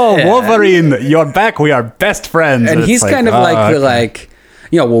 Wolverine, you're back, we are best friends." And he's kind of like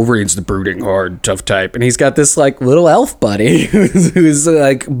Wolverine's the brooding, hard, tough type, and he's got this like little elf buddy who's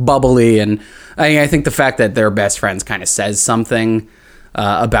like bubbly, and I think the fact that they're best friends kind of says something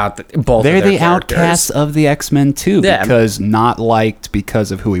about both. They're of their the characters. outcasts of the X-Men too, because not liked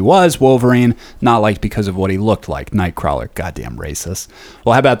because of who he was, Wolverine, not liked because of what he looked like, Nightcrawler. Goddamn racist.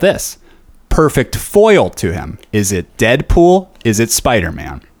 Well, how about this? Perfect foil to him. Is it Deadpool? Is it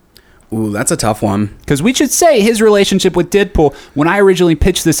Spider-Man? Ooh, that's a tough one. Because we should say his relationship with Deadpool, when I originally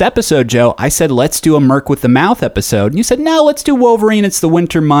pitched this episode, Joe, I said, let's do a Merc with the Mouth episode. And you said, no, let's do Wolverine. It's the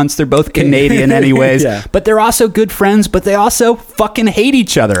winter months. They're both Canadian anyways. Yeah. But they're also good friends, but they also fucking hate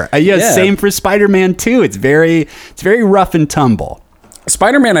each other. Same for Spider-Man 2. It's very rough and tumble.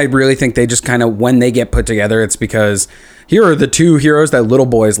 Spider-Man, I really think they just kind of, when they get put together, it's because here are the two heroes that little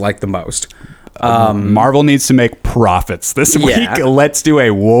boys like the most. Marvel needs to make profits this week. Let's do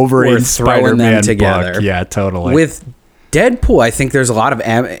a Wolverine Spider-Man together. Book. Yeah, totally. With Deadpool, I think there's a lot of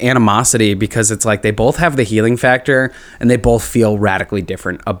animosity because it's like they both have the healing factor and they both feel radically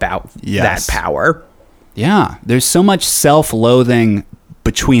different about that power. Yeah, there's so much self-loathing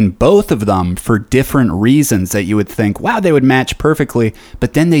between both of them for different reasons that you would think, wow, they would match perfectly.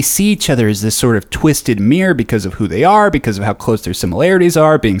 But then they see each other as this sort of twisted mirror because of who they are, because of how close their similarities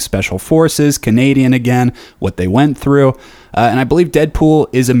are, being special forces, Canadian again, what they went through. And I believe Deadpool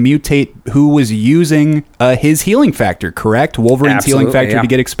is a mutate who was using his healing factor, correct? Wolverine's healing factor to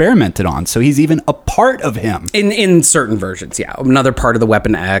get experimented on. So he's even a part of him. In certain versions, yeah. Another part of the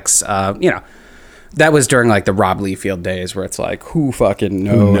Weapon X, that was during like the Rob Liefeld days where it's like, who fucking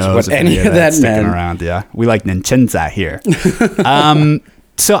knows what any of that meant. Around, yeah. We like Nintenza here.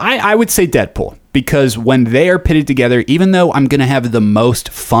 So I would say Deadpool, because when they are pitted together, even though I'm going to have the most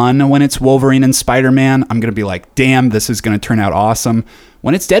fun when it's Wolverine and Spider-Man, I'm going to be like, damn, this is going to turn out awesome.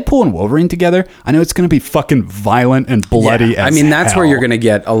 When it's Deadpool and Wolverine together, I know it's going to be fucking violent and bloody as that's hell. where you're going to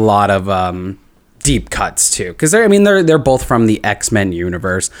get a lot of deep cuts too, because they're both from the X-Men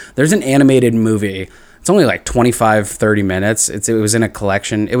universe. There's an animated movie. It's only like 25-30 minutes. It was in a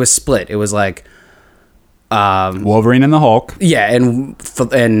collection. It was split. It was like Wolverine and the Hulk. Yeah, and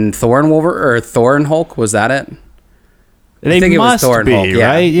Thor and Wolverine, or Thor and Hulk, was that it? I think it was Thor and Hulk, yeah.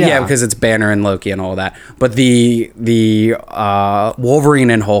 Right? Yeah, because it's Banner and Loki and all that. But the Wolverine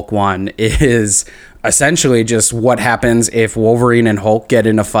and Hulk one is essentially just what happens if Wolverine and Hulk get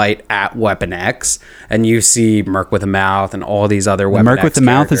in a fight at Weapon X, and you see Merc with a Mouth and all these other Weapon X Merc with the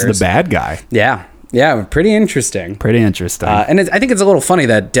Mouth is the bad guy. Yeah, pretty interesting. And I think it's a little funny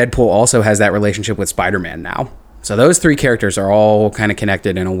that Deadpool also has that relationship with Spider-Man now. So those three characters are all kind of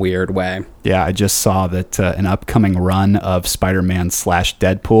connected in a weird way. Yeah, I just saw that an upcoming run of Spider-Man /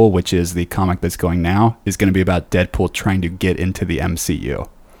 Deadpool, which is the comic that's going now, is going to be about Deadpool trying to get into the MCU.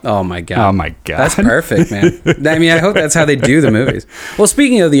 Oh my god. That's perfect, man. I hope that's how they do the movies. Well,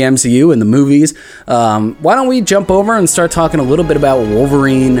 speaking of the MCU and the movies, why don't we jump over and start talking a little bit about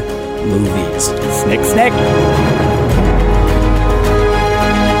Wolverine movies. Snick.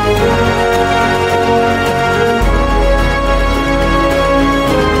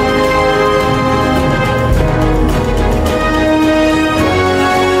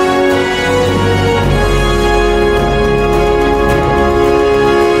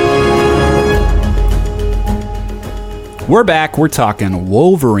 We're back. We're talking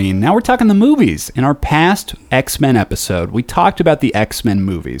Wolverine. Now we're talking the movies. In our past X-Men episode, we talked about the X-Men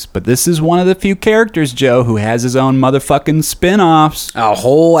movies, but this is one of the few characters, Joe, who has his own motherfucking spin-offs. A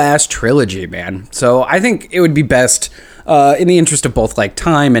whole ass trilogy, man. So I think it would be best, in the interest of both like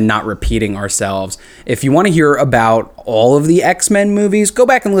time and not repeating ourselves, if you want to hear about all of the X-Men movies, go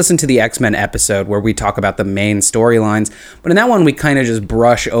back and listen to the X-Men episode where we talk about the main storylines. But in that one, we kind of just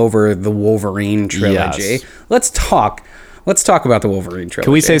brush over the Wolverine trilogy. Yes. Let's talk about the Wolverine trilogy.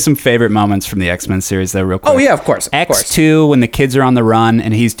 Can we say some favorite moments from the X-Men series, though, real quick? Oh, yeah, of course. X2, when the kids are on the run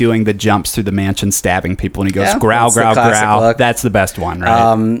and he's doing the jumps through the mansion, stabbing people, and he goes, growl, growl, growl. Look. That's the best one,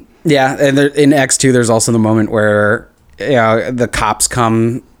 right? Yeah, and in X2, there's also the moment where the cops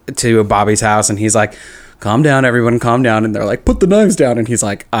come to Bobby's house and he's like, calm down, everyone, calm down. And they're like, put the knives down. And he's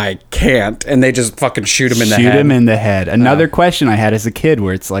like, I can't. And they just fucking shoot him in the head. Shoot him in the head. Another question I had as a kid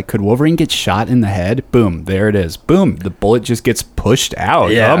where it's like, could Wolverine get shot in the head? Boom, there it is. Boom, the bullet just gets pushed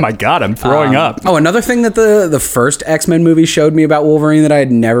out. Yeah. Oh my God, I'm throwing up. Oh, another thing that the first X-Men movie showed me about Wolverine that I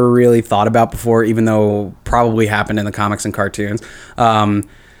had never really thought about before, even though probably happened in the comics and cartoons.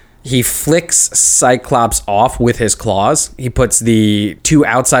 He flicks Cyclops off with his claws. He puts the two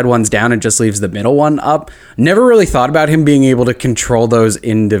outside ones down and just leaves the middle one up. Never really thought about him being able to control those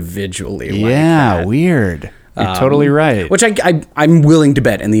individually. Yeah, like that. Weird. You're totally right. Which I'm willing to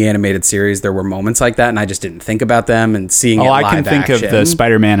bet in the animated series there were moments like that, and I just didn't think about them. And seeing it live I can think action. of the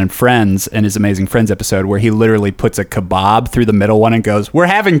Spider-Man and Friends and his Amazing Friends episode where he literally puts a kebab through the middle one and goes, "We're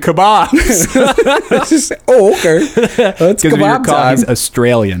having kebabs." Okay. That's kebab time. He's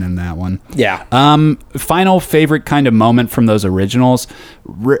Australian in that one. Yeah. Final favorite kind of moment from those originals.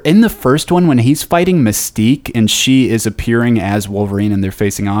 In the first one, when he's fighting Mystique and she is appearing as Wolverine and they're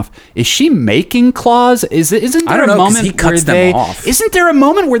facing off, is she making claws? Is Isn't I there don't a know, 'cause moment he cuts where them off. Isn't there a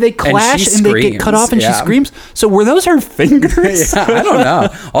moment where they clash and they get cut off and she yeah. screams? So were those her fingers? Yeah, I don't know.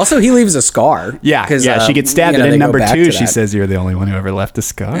 Also, he leaves a scar. Yeah, 'cause, she gets stabbed, you know, and in they go number back 2, to she that. says, "You're the only one who ever left a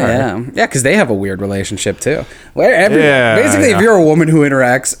scar." Yeah, because they have a weird relationship too. Yeah, Basically, yeah. if you're a woman who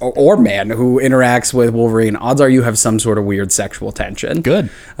interacts or man who interacts with Wolverine, odds are you have some sort of weird sexual tension. Good.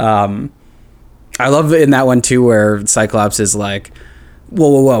 I love in that one too, where Cyclops is like,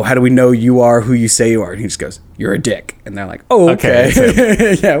 "Whoa! How do we know you are who you say you are?" And he just goes, "You're a dick." And they're like, "Oh,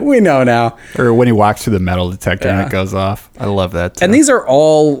 okay, yeah, we know now." Or when he walks through the metal detector and Yeah. it goes off. I love that. And these are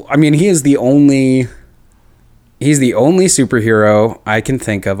all. I mean, he's the only superhero I can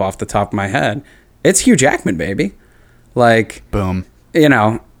think of off the top of my head. It's Hugh Jackman, baby. Like, boom. you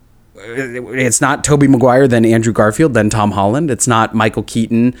know, it's not Tobey Maguire, then Andrew Garfield, then Tom Holland. It's not Michael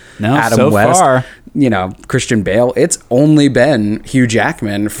Keaton, No, Adam so West, far. you know, Christian Bale. It's only been Hugh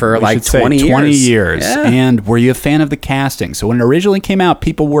Jackman for We like should say 20 years. 20 years. Yeah. And were you a fan of the casting? So when it originally came out,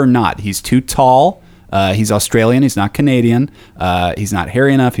 people were not. He's too tall. He's Australian. He's not Canadian. He's not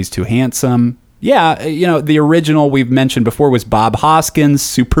hairy enough. He's too handsome. Yeah, you know, the original we've mentioned before was Bob Hoskins,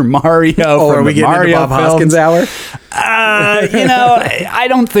 Super Mario. Oh, from are we the getting Mario into Bob films. Hoskins hour? You know, I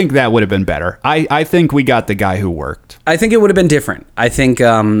don't think that would have been better. I think we got the guy who worked. I think it would have been different. I think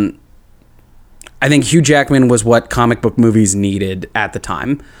Hugh Jackman was what comic book movies needed at the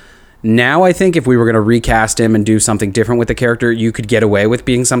time. Now I think if we were going to recast him and do something different with the character, you could get away with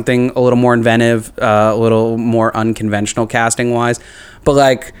being something a little more inventive, a little more unconventional casting wise. But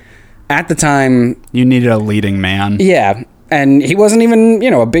like at the time, You needed a leading man. yeah. And he wasn't even, you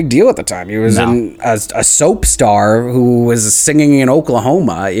know, a big deal at the time. He was No. a soap star who was singing in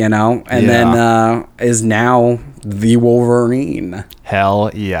Oklahoma, you know, and then is now the Wolverine.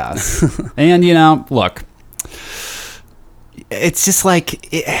 Hell yes. And, you know, look, it's just like,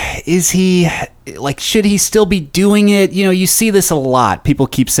 is he, like, should he still be doing it? You know, you see this a lot. People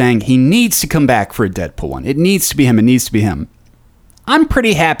keep saying he needs to come back for a Deadpool one. It needs to be him. It needs to be him. I'm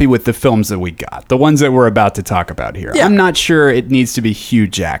pretty happy with the films that we got, the ones that we're about to talk about here. Yeah. I'm not sure it needs to be Hugh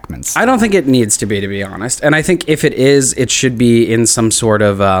Jackman's. I don't think it needs to be honest. And I think if it is, it should be in some sort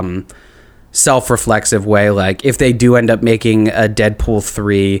of self-reflexive way. Like if they do end up making a Deadpool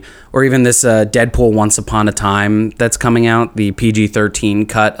 3 or even this Deadpool Once Upon a Time that's coming out, the PG-13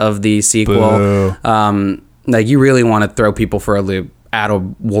 cut of the sequel, like you really want to throw people for a loop, add a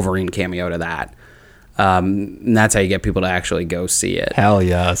Wolverine cameo to that. And that's how you get people to actually go see it. Hell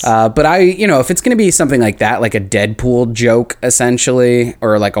yes. But if it's going to be something like that, like a Deadpool joke, essentially,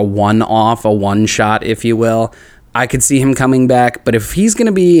 or like a one-off, a one-shot, if you will, I could see him coming back. But if he's going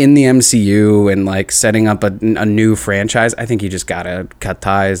to be in the MCU and like setting up a new franchise, I think you just got to cut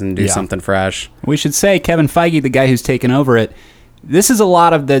ties and do something fresh. We should say Kevin Feige, the guy who's taken over it, this is a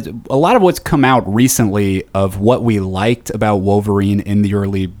lot of what's come out recently of what we liked about Wolverine in the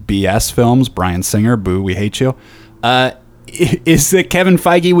early BS films. Bryan Singer, boo, we hate you. Is that Kevin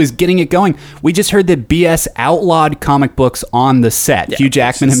Feige was getting it going. We just heard that BS outlawed comic books on the set. Yeah, Hugh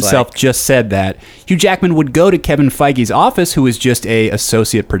Jackman it's just himself like- just said that. Hugh Jackman would go to Kevin Feige's office, who was just a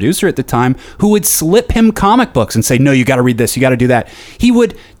associate producer at the time, who would slip him comic books and say, no, you got to read this, you got to do that. He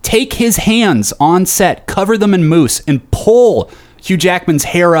would take his hands on set, cover them in mousse, and pull Hugh Jackman's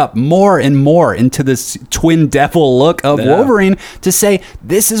hair up more and more into this twin devil look of Wolverine to say,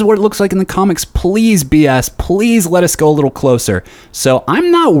 this is what it looks like in the comics. Please, BS, please let us go a little closer. So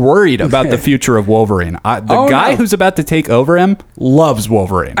I'm not worried about the future of Wolverine. The guy who's about to take over him loves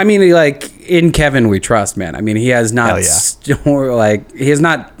Wolverine. I mean, like in Kevin, we trust, man. I mean, he has not he has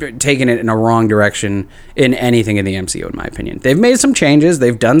not taken it in a wrong direction in anything in the MCU, in my opinion. They've made some changes.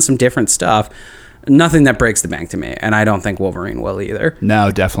 They've done some different stuff. Nothing that breaks the bank to me, and I don't think Wolverine will either. No,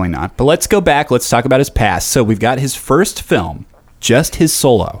 definitely not. But let's go back. Let's talk about his past. So we've got his first film, just his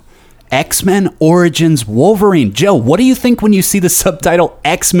solo, X-Men Origins Wolverine. Joe, what do you think when you see the subtitle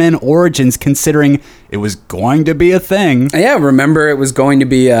X-Men Origins, considering it was going to be a thing? Yeah, remember it was going to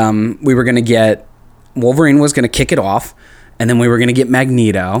be, we were going to get, Wolverine was going to kick it off, and then we were going to get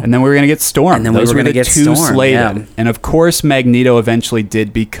Magneto. And then we were going to get Storm. And then Those we were were going to the get two Storm, slated. yeah. And of course, Magneto eventually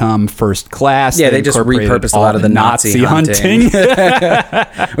did become First Class. Yeah, they just incorporated repurposed a all lot of the Nazi hunting.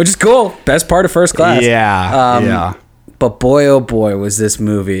 Which is cool. Best part of First Class. Yeah. But boy, oh boy, was this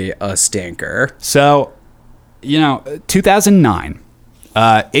movie a stinker. So, 2009,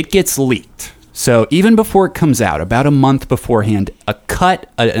 it gets leaked. So even before it comes out, about a month beforehand, an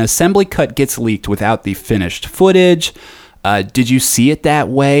assembly cut gets leaked without the finished footage. Did you see it that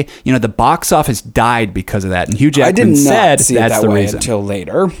way? The box office died because of that, and Hugh I did Jackman not said see it that's that the way reason. until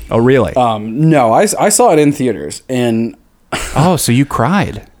later. Oh, really? No, I saw it in theaters, and oh, so you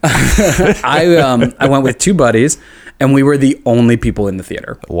cried? I went with two buddies, and we were the only people in the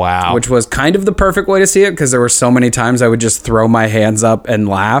theater. Wow. Which was kind of the perfect way to see it, because there were so many times I would just throw my hands up and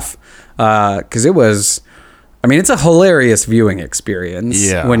laugh, because it was... I mean, it's a hilarious viewing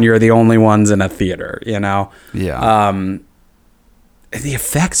experience when you're the only ones in a theater, you know? Yeah. The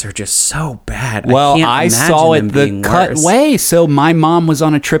effects are just so bad. Well, I saw it the being cut worse. way. So my mom was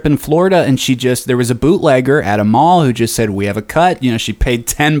on a trip in Florida, and there was a bootlegger at a mall who just said, we have a cut. You know, she paid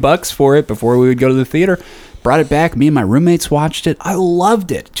 $10 for it before we would go to the theater. Brought it back. Me and my roommates watched it. I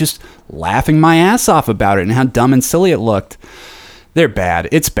loved it. Just laughing my ass off about it and how dumb and silly it looked. They're bad.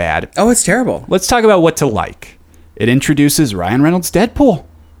 It's bad. Oh, it's terrible. Let's talk about what to like. It introduces Ryan Reynolds' Deadpool.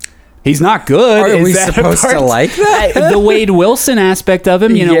 He's not good. Are we Is that supposed to like that? The Wade Wilson aspect of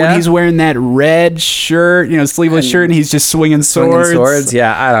him, you know, when he's wearing that red shirt, you know, sleeveless shirt, and he's just swinging swords.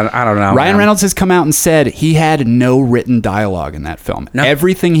 Yeah, I don't know. Ryan Reynolds has come out and said he had no written dialogue in that film. No.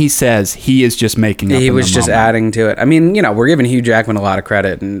 Everything he says, he is just making up. He in was the just moment. adding to it. I mean, you know, we're giving Hugh Jackman a lot of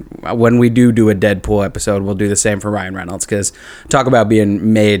credit, and when we do a Deadpool episode, we'll do the same for Ryan Reynolds, because talk about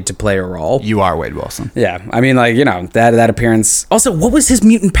being made to play a role. You are Wade Wilson. Yeah, I mean, like, you know, that appearance. Also, what was his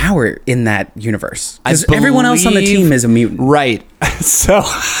mutant power in that universe? Because everyone else on the team is a mutant. Right. So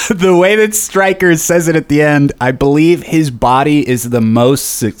the way that Stryker says it at the end, I believe his body is the most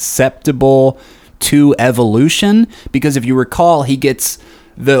susceptible to evolution, because if you recall, he gets...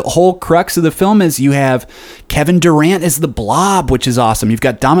 The whole crux of the film is you have Kevin Durant as the Blob, which is awesome. You've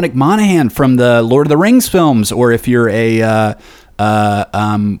got Dominic Monaghan from the Lord of the Rings films, or if you're a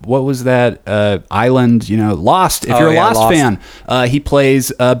what was that Island? You know, Lost. If you're a Lost fan, he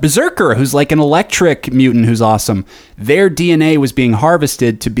plays Berserker, who's like an electric mutant who's awesome. Their DNA was being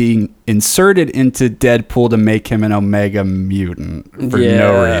harvested to be inserted into Deadpool to make him an Omega mutant for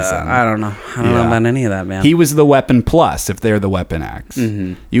no reason. I don't know. I don't know about any of that, man. He was the Weapon Plus, if they're the Weapon X.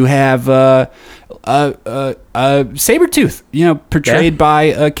 Mm-hmm. You have Sabretooth, you know, portrayed by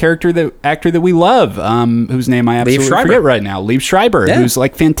a actor that we love, whose name I absolutely forget right now. Liev Schreiber, who's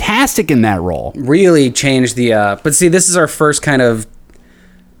like fantastic in that role. Really changed the... but see, this is our first kind of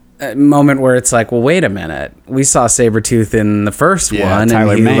moment where it's like, well, wait a minute. We saw Sabretooth in the first one,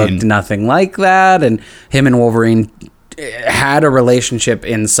 Tyler and he Mane. looked nothing like that, and him and Wolverine had a relationship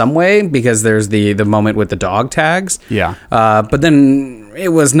in some way, because there's the moment with the dog tags. Yeah. But then it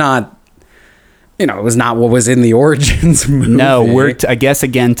was not... You know, it was not what was in the Origins movie. No, we're, I guess,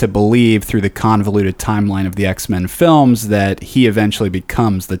 again, to believe through the convoluted timeline of the X-Men films that he eventually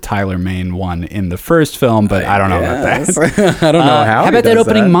becomes the Tyler Mane one in the first film, but I don't know about that. I don't know how. How about that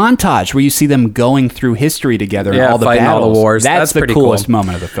opening montage where you see them going through history together and all the fighting battles? all the wars. That's the pretty coolest cool.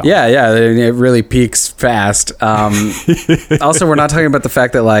 moment of the film. Yeah, it really peaks fast. Also, we're not talking about the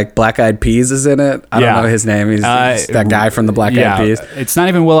fact that like Black Eyed Peas is in it. I don't know his name. He's that guy from the Black Eyed Peas. It's not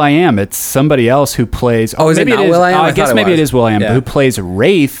even Will.i.am. It's somebody else who plays... Oh, is it not Will.i.am? I guess maybe it is Will.i.am, who plays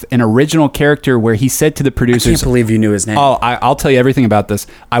Wraith, an original character where he said to the producers... I can't believe you knew his name. Oh, I'll tell you everything about this.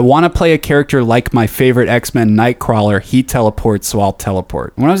 I want to play a character like my favorite X-Men, Nightcrawler. He teleports, so I'll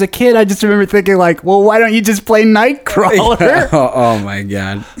teleport. When I was a kid, I just remember thinking like, well, why don't you just play Nightcrawler? Oh my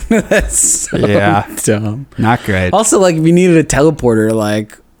God. That's so dumb. Not great. Also, like, if you needed a teleporter,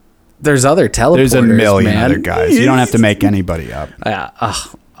 like... There's other teleporters. There's a million man. other guys. You don't have to make anybody up.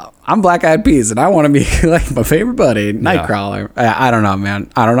 I'm Black Eyed Peas, and I want to be like my favorite buddy, Nightcrawler. I don't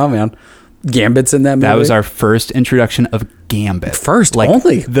know, man. Gambit's in that movie. That was our first introduction of Gambit. First, like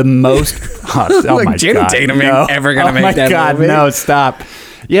only the most. Oh like my Channing God, Tatum no. ain't ever gonna make that Oh my God, movie. no! Stop.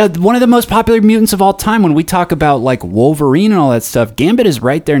 Yeah, one of the most popular mutants of all time. When we talk about like Wolverine and all that stuff, Gambit is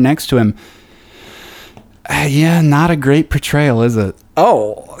right there next to him. Yeah, not a great portrayal, is it?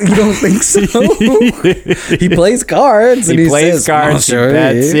 Oh, you don't think so? He plays cards. And He plays says, cards, he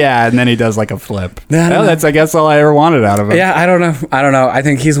bets, and then he does like a flip. That's, I guess, all I ever wanted out of him. Yeah, I don't know. I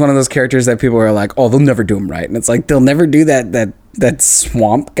think he's one of those characters that people are like, oh, they'll never do him right, and it's like they'll never do that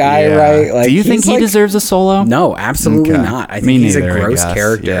swamp guy right. Like, do you think he deserves a solo? No, absolutely not. I think he's a gross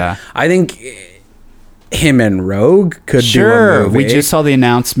character. Yeah. I think him and Rogue could do a movie. We just saw the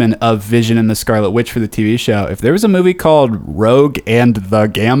announcement of Vision and the Scarlet Witch for the TV show. If there was a movie called Rogue and the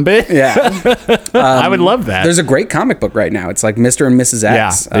Gambit, I would love that. There's a great comic book right now. It's like Mr. and Mrs.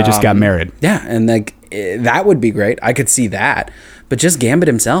 X. Yeah, they just got married. Yeah, and like that would be great. I could see that. But just Gambit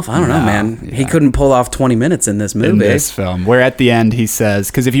himself, I don't know, man. yeah. He couldn't pull off 20 minutes in this movie. In this film, where at the end he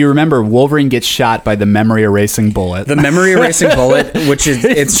says, because if you remember, Wolverine gets shot by the memory erasing bullet. The memory erasing bullet, which is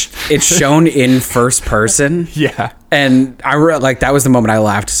it's shown in first person. Yeah. And that was the moment I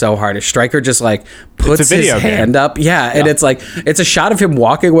laughed so hard. Stryker just like puts his hand up. Yeah, and it's like it's a shot of him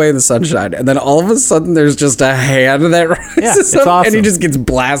walking away in the sunshine, and then all of a sudden there's just a hand that rises up, awesome. and he just gets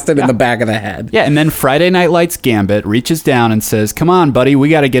blasted in the back of the head. Yeah, and then Friday Night Lights Gambit reaches down and says, "Come on, buddy, we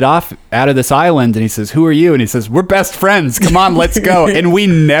got to get off out of this island." And he says, "Who are you?" And he says, "We're best friends. Come on, let's go." And we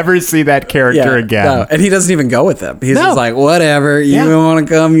never see that character again. No, and he doesn't even go with them. He's No. just like, whatever. You don't want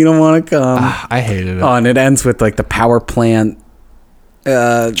to come. You don't want to come. I hated it. Oh, and it ends with like the power plant.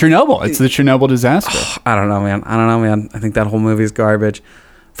 Chernobyl. It's the Chernobyl disaster. I don't know, man. I think that whole movie's garbage.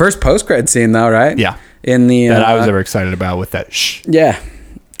 First post-credit scene, though, right? Yeah. In the That I was ever excited about with that. Shh. yeah,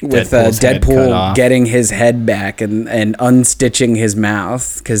 with Deadpool's head cut Deadpool off. getting his head back and unstitching his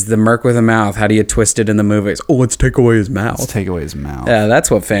mouth, because the Merc with a mouth. How do you twist it in the movies? Oh, let's take away his mouth. Let's take away his mouth. Yeah,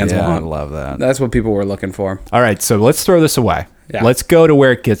 that's what fans Yeah, I want. love that. That's what people were looking for. All right, so let's throw this away. Yeah. Let's go to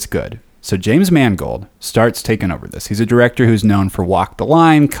where it gets good. So James Mangold starts taking over this. He's a director who's known for Walk the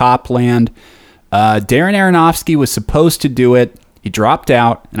Line, Copland. Darren Aronofsky was supposed to do it. He dropped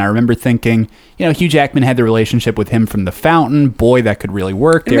out, and I remember thinking, Hugh Jackman had the relationship with him from The Fountain. Boy, that could really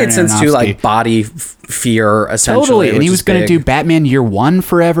work. It made sense too, like body fear, essentially. Totally, and which he is was going to big. do Batman Year One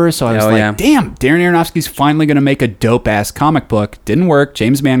forever, so I was like, damn, Darren Aronofsky's finally going to make a dope-ass comic book. Didn't work.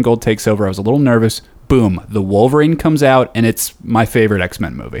 James Mangold takes over. I was a little nervous. Boom, The Wolverine comes out, and it's my favorite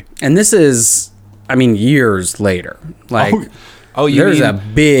X-Men movie. And this is, years later. Like, you there's mean a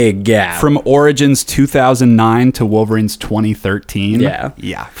big gap. from Origins 2009 to Wolverine's 2013. Yeah.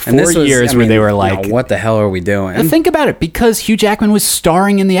 Yeah. 4 And this was, years where they were like, what the hell are we doing? Now think about it, because Hugh Jackman was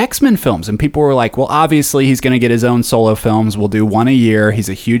starring in the X-Men films, and people were like, well, obviously he's going to get his own solo films. We'll do one a year. He's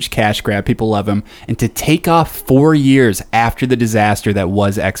a huge cash grab. People love him. And to take off 4 years after the disaster that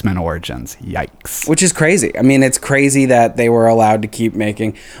was X-Men Origins. Yikes. Which is crazy. It's crazy that they were allowed to keep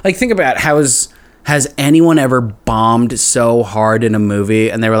making... Like, think about has anyone ever bombed so hard in a movie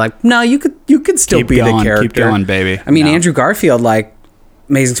and they were like, no, you could still Keep be going, the character. keep going, baby. No. No. Andrew Garfield, like,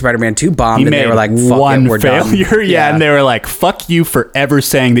 Amazing Spider-Man 2 bombed, He and made they were like, fuck one it, we're failure, done. yeah, and they were like, fuck you for ever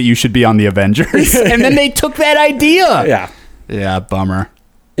saying that you should be on the Avengers. And then they took that idea. Yeah. Yeah, bummer.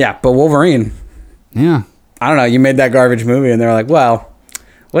 Yeah, but Wolverine, Yeah. I don't know, you made that garbage movie, and they're like, well,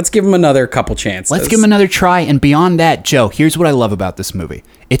 let's give him another couple chances. Let's give him another try. And beyond that, Joe, here's what I love about this movie.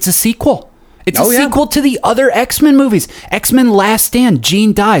 It's a sequel. It's a sequel to the other X-Men movies. X-Men Last Stand,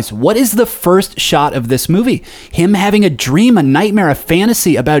 Jean dies. What is the first shot of this movie? Him having a dream, a nightmare, a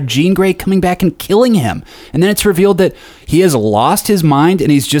fantasy about Jean Grey coming back and killing him. And then it's revealed that he has lost his mind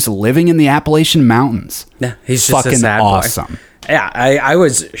and he's just living in the Appalachian Mountains. Yeah, he's just fucking a sad boy. awesome. Yeah, I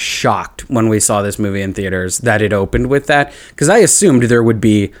was shocked when we saw this movie in theaters that it opened with that, because I assumed there would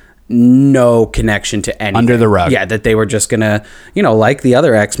be no connection to anything. Under the rug. Yeah, that they were just gonna, like the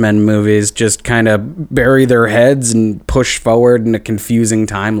other X-Men movies, just kind of bury their heads and push forward in a confusing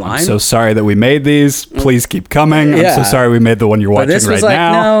timeline. I'm so sorry that we made these. Please keep coming. Yeah. I'm so sorry we made the one you're watching but this was right like,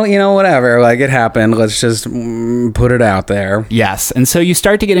 now. no, whatever. Like, it happened. Let's just put it out there. Yes, and so you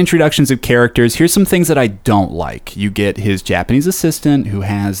start to get introductions of characters. Here's some things that I don't like. You get his Japanese assistant who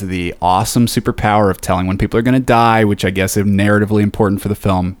has the awesome superpower of telling when people are going to die, which I guess is narratively important for the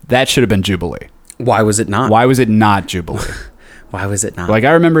film. That should have been Jubilee. Why was it not? Why was it not Jubilee? Why was it not? Like,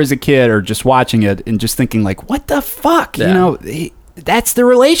 I remember as a kid or just watching it and just thinking, like, what the fuck? Yeah. That's the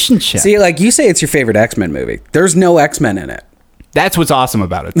relationship. See, like, you say it's your favorite X-Men movie. There's no X-Men in it. That's what's awesome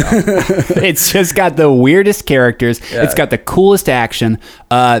about it, though. It's just got the weirdest characters. Yeah. It's got the coolest action.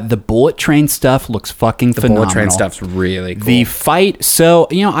 The bullet train stuff looks fucking phenomenal. The bullet train stuff's really cool. The fight. So,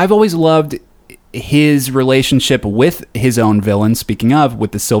 I've always loved his relationship with his own villain, speaking of,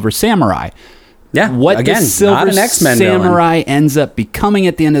 with the Silver Samurai. Yeah, what again, the Silver not an X-Men Samurai villain. ends up becoming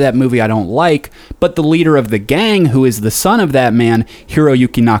at the end of that movie, I don't like. But the leader of the gang, who is the son of that man,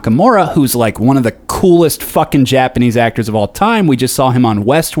 Hiroyuki Nakamura, who's like one of the coolest fucking Japanese actors of all time. We just saw him on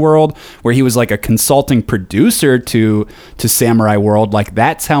Westworld, where he was like a consulting producer to Samurai World. Like,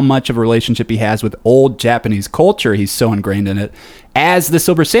 that's how much of a relationship he has with old Japanese culture. He's so ingrained in it. As the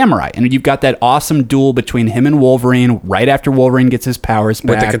Silver Samurai. And you've got that awesome duel between him and Wolverine right after Wolverine gets his powers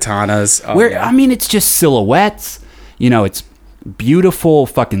back. With the katanas. Oh, where, yeah. it's just silhouettes. It's beautiful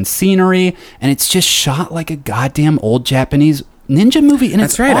fucking scenery. And it's just shot like a goddamn old Japanese ninja movie, and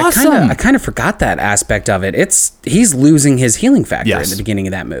That's it's right. awesome. I kind of forgot that aspect of it. He's losing his healing factor Yes. in the beginning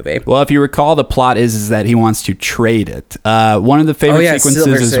of that movie. Well, if you recall, the plot is that he wants to trade it. One of the favorite sequences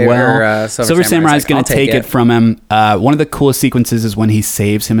Silver Samurai is going to take it from him. One of the coolest sequences is when he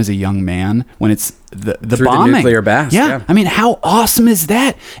saves him as a young man, when it's the Through bombing. the nuclear blast. Yeah. I mean, how awesome is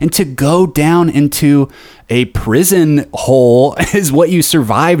that? And to go down into a prison hole is what you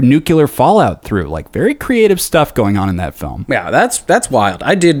survive nuclear fallout through. Like, very creative stuff going on in that film. Yeah, that's wild.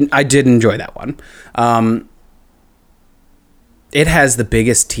 I did enjoy that one. It has the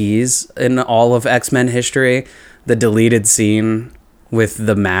biggest tease in all of X-Men history. The deleted scene with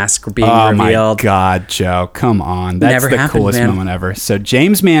the mask being Oh revealed. my God, Joe. Come on. That's Never the happened, coolest man. moment ever. So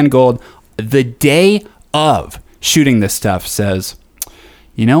James Mangold, the day of shooting this stuff, says,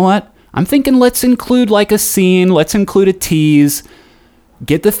 you know what? I'm thinking let's include like a scene. Let's include a tease.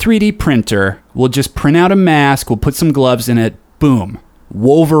 Get the 3D printer. We'll just print out a mask. We'll put some gloves in it. Boom.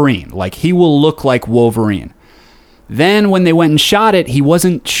 Wolverine. Like, he will look like Wolverine. Then when they went and shot it, he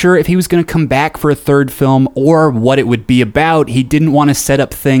wasn't sure if he was going to come back for a third film or what it would be about. He didn't want to set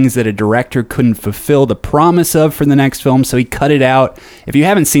up things that a director couldn't fulfill the promise of for the next film, so he cut it out. If you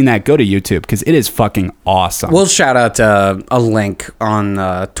haven't seen that, go to YouTube because it is fucking awesome. We'll shout out a link on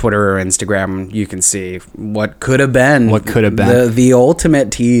Twitter or Instagram. You can see what could have been. What could have been. The ultimate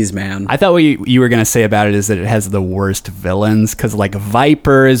tease, man. I thought what you were going to say about it is that it has the worst villains because, like,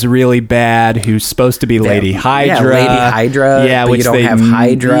 Viper is really bad, who's supposed to be Lady Hydra. Lady Hydra, yeah, but which you don't they have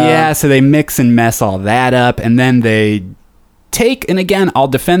Hydra. Yeah, so they mix and mess all that up, and then they take, and again, I'll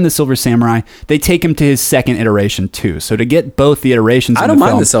defend the Silver Samurai. They take him to his second iteration too. So to get both the iterations, I in don't the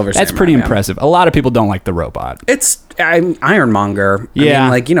mind film, the Silver that's Samurai, pretty man. impressive. A lot of people don't like the robot. It's Ironmonger. Yeah. I mean,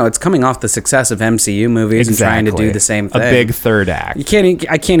 like, you know, it's coming off the success of MCU movies and trying to do the same thing. A big third act.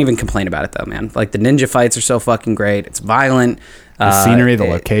 I can't even complain about it though, man. Like, the ninja fights are so fucking great. It's violent. The scenery, the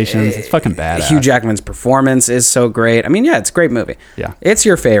locations, it's fucking badass. Hugh Jackman's performance is so great. I mean, yeah, it's a great movie. Yeah. It's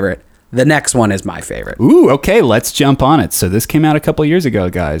your favorite. The next one is my favorite. Ooh, okay, let's jump on it. So this came out a couple years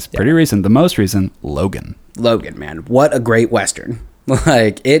ago, guys. Pretty recent. The most recent, Logan. Logan, man. What a great Western.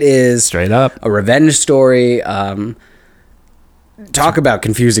 Like, it is Straight up. a revenge story. Talk about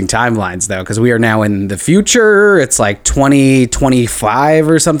confusing timelines, though, because we are now in the future. It's like 2025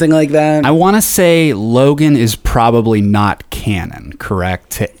 or something like that. I want to say Logan is probably not canon,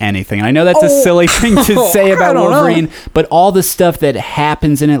 correct, to anything. And I know that's a silly thing to say about I don't Wolverine, know. but all the stuff that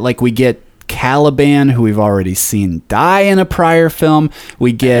happens in it, like we get Caliban, who we've already seen die in a prior film.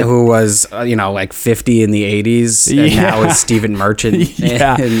 We get... Who was, like 50 in the 80s, and now is Stephen Merchant in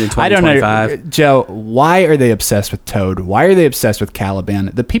 2025. I don't know. Joe, why are they obsessed with Toad? Why are they obsessed with Caliban?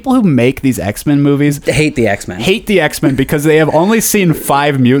 The people who make these X-Men movies Hate the X-Men. hate the X-Men because they have only seen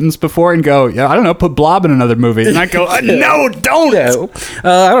 5 mutants before and go, yeah, I don't know, put Blob in another movie. And I go, no, don't.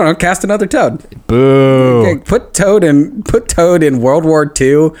 I don't know, cast another Toad. Boo. Okay, put Toad in World War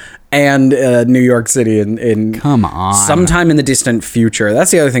II and New York City in Come on. sometime in the distant future.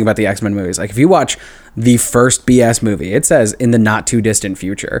 That's the other thing about the X-Men movies. Like, if you watch the first BS movie, it says in the not too distant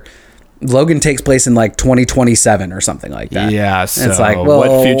future. Logan takes place in like 2027 or something like that. Yeah, And so it's like, well,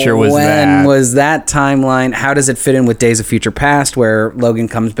 what future was when that? was that timeline? How does it fit in with Days of Future Past, where Logan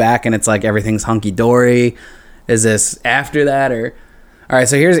comes back and it's like everything's hunky dory? Is this after that or? All right,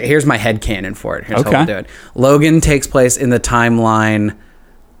 so here's my headcanon for it. Here's how we'll do it. Logan takes place in the timeline,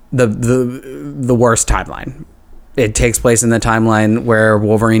 the worst timeline. It takes place in the timeline where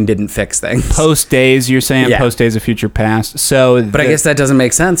Wolverine didn't fix things. Post Days, you're saying? Yeah. Post Days of Future Past. So, But I guess that doesn't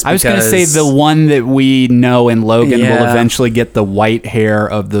make sense. I was going to say the one that we know in Logan will eventually get the white hair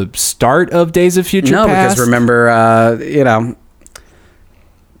of the start of Days of Future Past. No, because remember,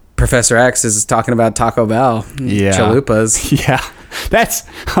 Professor X is talking about Taco Bell. Yeah. Chalupas. Yeah. That's,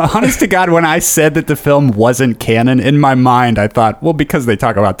 honest to God, when I said that the film wasn't canon, in my mind, I thought, well, because they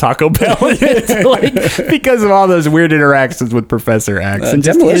talk about Taco Bell. It's like, because of all those weird interactions with Professor X. And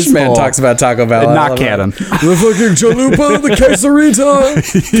just Demolition his Man whole- talks about Taco Bell. Not canon. The fucking chalupa, the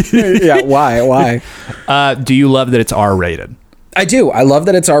quesarito. Yeah, why? Do you love that it's R-rated? I do. I love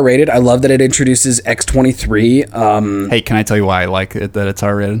that it's R-rated. I love that it introduces X-23. Hey, can I tell you why I like it that it's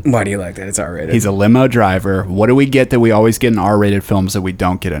R-rated? Why do you like that it's R-rated? He's a limo driver. What do we get that we always get in R-rated films that we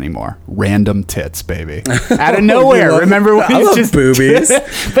don't get anymore? Random tits, baby. Out of nowhere. Remember when I he's love just boobies.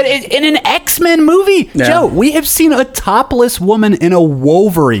 But in an X-Men movie, Yeah. Joe, we have seen a topless woman in a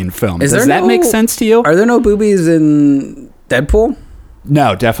Wolverine film. Does that make sense to you? Are there no boobies in Deadpool?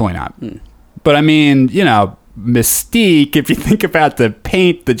 No, definitely not. But I mean, Mystique, if you think about the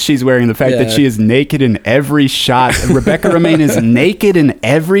paint that she's wearing, the fact that she is naked in every shot. Rebecca Romijn is naked in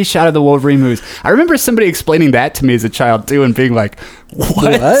every shot of the Wolverine movies. I remember somebody explaining that to me as a child too, and being like,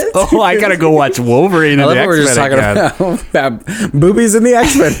 "What? Oh, I gotta go watch Wolverine." I and love the what we're just talking about boobies in the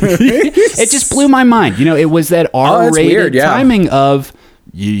X-Men movies. It just blew my mind. You know, it was that R-rated weird, yeah. timing of.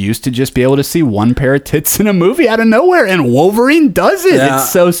 You used to just be able to see one pair of tits in a movie out of nowhere, and Wolverine does it. Yeah.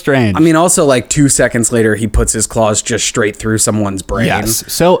 It's so strange. I mean, also, like 2 seconds later, he puts his claws just straight through someone's brain.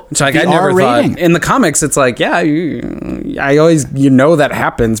 yes. So, It's like, the I never R-rating. thought in the comics. It's like, yeah, I always that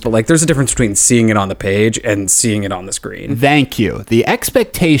happens, but like, there's a difference between seeing it on the page and seeing it on the screen. Thank you. The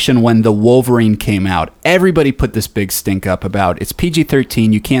expectation when the Wolverine came out, everybody put this big stink up about it's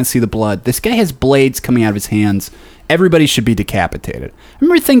PG-13. You can't see the blood. This guy has blades coming out of his hands. Everybody should be decapitated. I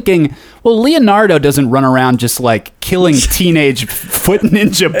remember thinking, well, Leonardo doesn't run around just like killing teenage foot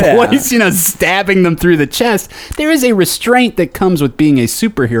ninja boys, you know, stabbing them through the chest. There is a restraint that comes with being a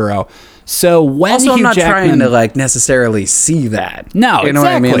superhero. So when Also, I'm Hugh not Jackman, trying to like necessarily see that. No, you know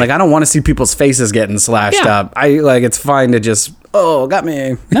what I mean. exactly. Like, I don't want to see people's faces getting slashed Yeah. up. It's fine to just got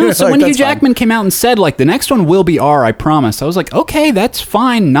me. No, so Like, when Hugh that's fine. Jackman came out and said, like, the next one will be R, I promise, I was like, okay, that's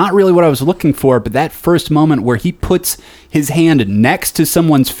fine. Not really what I was looking for, but that first moment where he puts his hand next to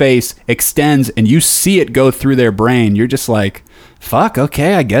someone's face, extends, and you see it go through their brain, you're just like, fuck,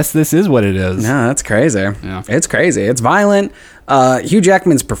 okay, I guess this is what it is. No, that's crazy. Yeah. It's crazy. It's violent. Hugh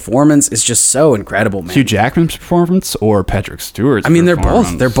Jackman's performance is just so incredible, man. Hugh Jackman's performance or Patrick Stewart's I mean,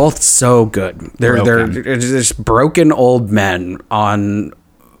 performance? they're both so good. They're just broken old men on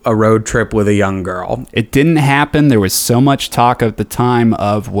a road trip with a young girl. It didn't happen. There was so much talk at the time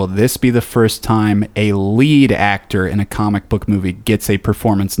of, will this be the first time a lead actor in a comic book movie gets a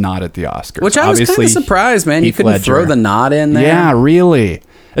performance nod at the Oscars? Which I was kind of surprised, man. You Heath couldn't Ledger. throw the nod in there. Yeah, really.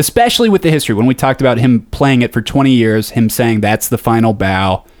 Especially with the history. When we talked about him playing it for 20 years, him saying that's the final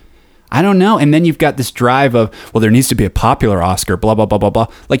bow. I don't know. And then you've got this drive of, well, there needs to be a popular Oscar, blah, blah, blah, blah, blah.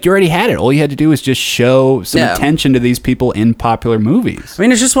 Like, you already had it. All you had to do was just show some attention to these people in popular movies. I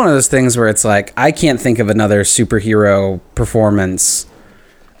mean, it's just one of those things where it's like, I can't think of another superhero performance.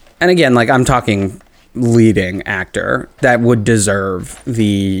 And again, like, I'm talking leading actor that would deserve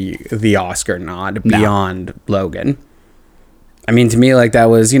the Oscar nod beyond Logan. I mean, to me, like, that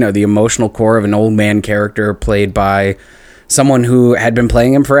was, the emotional core of an old man character played by someone who had been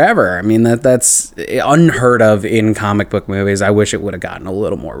playing him forever. I mean, that's unheard of in comic book movies. I wish it would have gotten a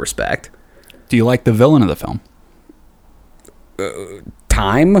little more respect. Do you like the villain of the film?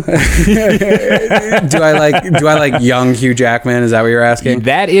 Time? do I like young Hugh Jackman? Is that what you're asking?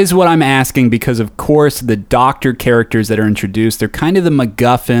 That is what I'm asking because, of course, the Doctor characters that are introduced, they're kind of the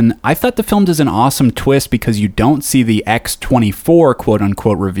MacGuffin. I thought the film does an awesome twist because you don't see the X-24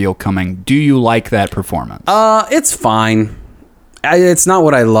 quote-unquote reveal coming. Do you like that performance? It's fine. It's not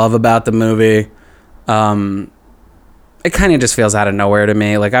what I love about the movie. It kind of just feels out of nowhere to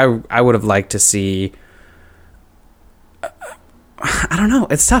me. Like, I would have liked to see... I don't know.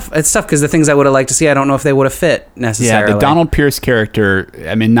 It's tough. It's tough because the things I would have liked to see, I don't know if they would have fit necessarily. Yeah, the Donald Pierce character,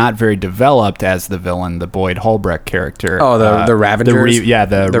 I mean, not very developed as the villain, the Boyd Holbrook character. Oh, the Ravengers?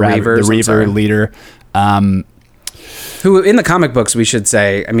 The Reavers, Reaver leader. Who, in the comic books, we should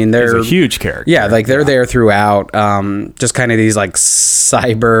say, I mean, they're a huge character. Yeah, like, they're there throughout. Just kind of these, like,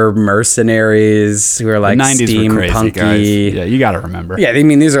 cyber mercenaries who are, like, the 90s were crazy, steampunky. guys. Yeah, you got to remember. Yeah, I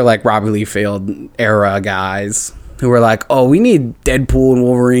mean, these are, like, Robbie Liefeld era guys who were like, oh, we need Deadpool and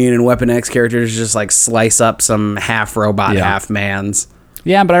Wolverine and Weapon X characters to just, like, slice up some half robot, half mans.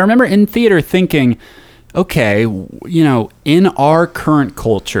 Yeah, but I remember in theater thinking, okay, in our current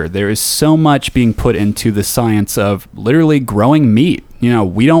culture, there is so much being put into the science of literally growing meat.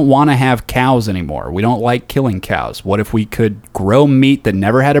 We don't want to have cows anymore. We don't like killing cows. What if we could grow meat that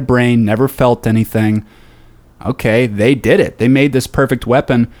never had a brain, never felt anything? Okay, they did it. They made this perfect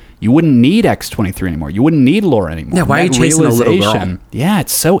weapon. You wouldn't need X-23 anymore. You wouldn't need Laura anymore. Yeah, why are you That chasing a little girl? realization- Yeah,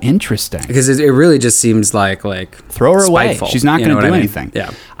 it's so interesting. Because it really just seems like throw her spiteful. away. She's not going to do anything.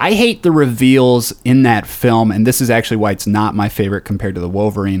 Yeah. I hate the reveals in that film, and this is actually why it's not my favorite compared to the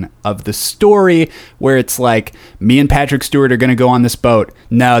Wolverine of the story, where it's like, me and Patrick Stewart are going to go on this boat.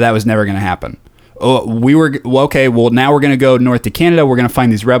 No, that was never going to happen. Oh, now we're going to go north to Canada. We're going to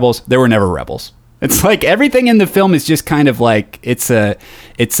find these rebels. There were never rebels. It's like everything in the film is just kind of like, it's a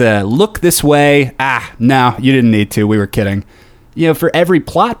look this way. No, you didn't need to. We were kidding. For every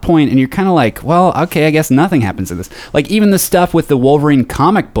plot point, and you're kind of like, well, okay, I guess nothing happens in this. Like, even the stuff with the Wolverine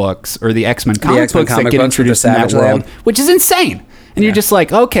comic books or the X-Men comic books that get introduced in that world, which is insane. And you're just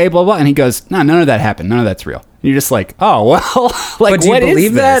like, okay, blah, blah. And he goes, no, none of that happened. None of that's real. You're just like, oh, well, like, But do you what is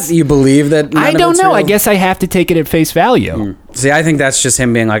believe this? that? You believe that? I don't know. I guess I have to take it at face value. See, I think that's just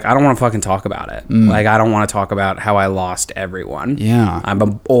him being like, I don't want to fucking talk about it. Like, I don't want to talk about how I lost everyone. Yeah. I'm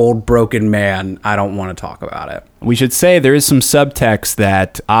an old, broken man. I don't want to talk about it. We should say there is some subtext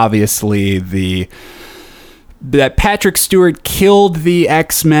that obviously that Patrick Stewart killed the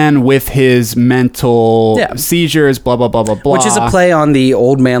X-Men with his mental seizures, blah, blah, blah, blah, blah. Which is a play on the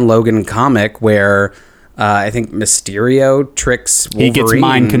Old Man Logan comic where I think Mysterio tricks Wolverine. He gets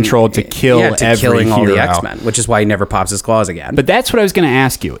mind controlled to kill every killing all hero. the X-Men, which is why he never pops his claws again. But that's what I was going to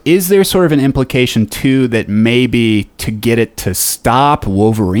ask you. Is there sort of an implication, too, that maybe to get it to stop,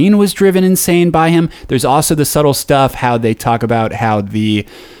 Wolverine was driven insane by him? There's also the subtle stuff, how they talk about how the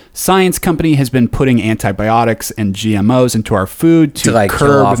science company has been putting antibiotics and GMOs into our food to like,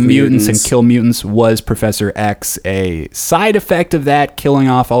 curb mutants and kill mutants. Was Professor X a side effect of that, killing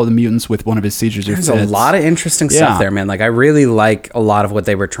off all the mutants with one of his seizures or There's fits? a lot of interesting stuff there, man. Like, I really like a lot of what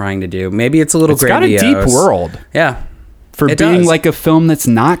they were trying to do. Maybe it's a little grandiose. It's got a deep world. Yeah. For It being does. like a film that's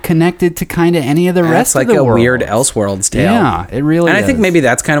not connected to kind of any of the rest It's like of the a world. weird Elseworlds tale. Yeah, it really And is. I think maybe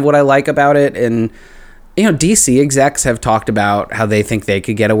that's kind of what I like about it. And, you know, DC execs have talked about how they think they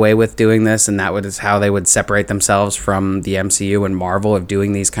could get away with doing this, and that is how they would separate themselves from the MCU and Marvel, of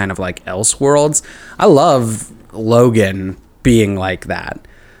doing these kind of like Elseworlds. I love Logan being like that.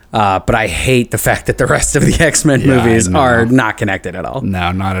 But I hate the fact that the rest of the X-Men movies are not connected at all.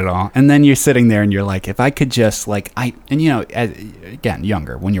 No, not at all. And then you're sitting there and you're like, if I could just like, again,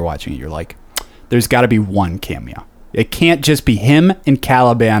 younger, when you're watching it, you're like, there's got to be one cameo. It can't just be him and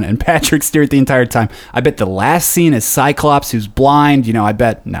Caliban and Patrick Stewart the entire time. I bet the last scene is Cyclops, who's blind. You know, I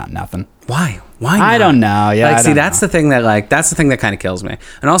bet nothing. Why? Why not? I don't know. Yeah, like, see, that's the thing that kind of kills me.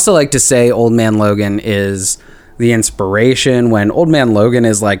 And also, like, to say Old Man Logan is the inspiration when Old Man Logan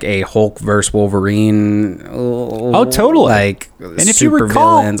is like a Hulk versus Wolverine. Oh, totally. Like, and if you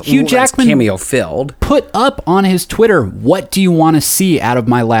recall, Hugh Jackman cameo filled. put up on his Twitter, what do you want to see out of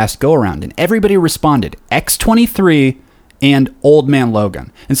my last go around? And everybody responded, X-23 and Old Man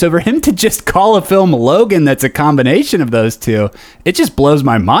Logan. And so for him to just call a film Logan that's a combination of those two, it just blows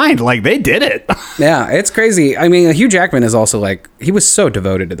my mind. Like, they did it. Yeah, it's crazy. I mean, Hugh Jackman is also like, he was so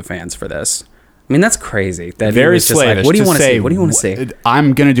devoted to the fans for this. I mean, that's crazy. That Very he was just slavish. like, what do you to want to say, see? What do you want to see?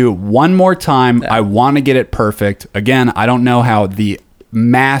 I'm going to do it one more time. I want to get it perfect. Again, I don't know how the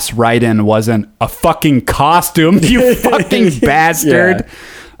mass write-in wasn't a fucking costume, you fucking bastard.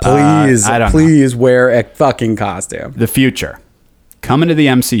 Please, I don't know. please wear a fucking costume. The future. Coming to the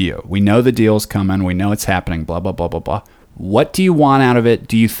MCU. We know the deal's coming. We know it's happening. Blah, blah, blah, blah, blah. What do you want out of it?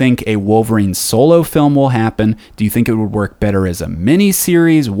 Do you think a Wolverine solo film will happen? Do you think it would work better as a mini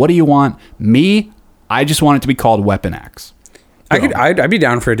series? What do you want? Me, I just want it to be called Weapon X. I'd be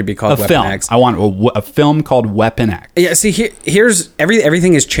down for it to be called A Weapon film. X. I want a film called Weapon X. Yeah, see, here's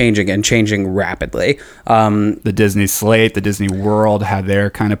everything is changing and changing rapidly. The Disney slate, the Disney World, how they're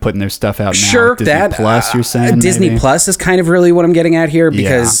kind of putting their stuff out now. Sure, Disney that Plus, you're saying Disney maybe? Plus is kind of really what I'm getting at here,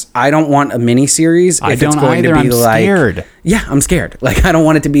 because I don't want a mini series. I If don't it's going either. to be I'm like, scared. Yeah, I'm scared. Like, I don't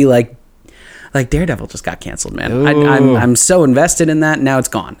want it to be like Daredevil just got canceled, man. Ooh. I'm so invested in that. Now it's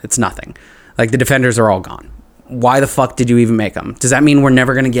gone. It's nothing. Like, the Defenders are all gone. Why the fuck did you even make them? Does that mean we're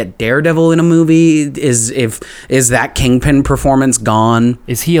never going to get Daredevil in a movie? Is that Kingpin performance gone?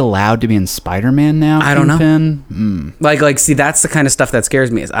 Is he allowed to be in Spider-Man now? I don't know. Kingpin? Like, see, that's the kind of stuff that scares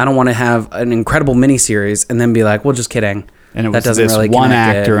me. Is I don't want to have an incredible miniseries and then be like, well, just kidding. And it That was doesn't this really one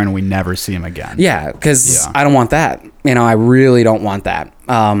connect actor, it. and we never see him again. Yeah, because Yeah. I don't want that. You know, I really don't want that.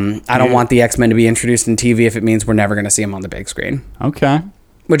 I don't want the X-Men to be introduced in TV if it means we're never going to see them on the big screen. Okay.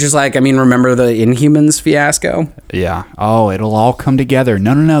 Which is like, I mean, remember the Inhumans fiasco? Yeah. Oh, it'll all come together.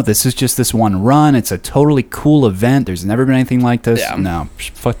 No. This is just this one run. It's a totally cool event. There's never been anything like this. Yeah. No.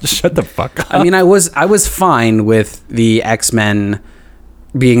 Shut the fuck up. I mean, I was fine with the X-Men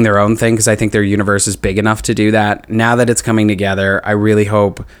being their own thing because I think their universe is big enough to do that. Now that it's coming together, I really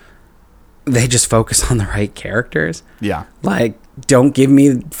hope they just focus on the right characters. Yeah. Like, don't give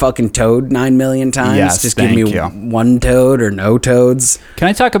me fucking Toad 9 million times. Yes, just give me thank you. one Toad or no Toads. Can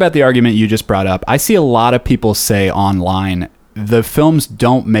I talk about the argument you just brought up? I see a lot of people say online, the films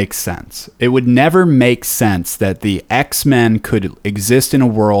don't make sense. It would never make sense that the X-Men could exist in a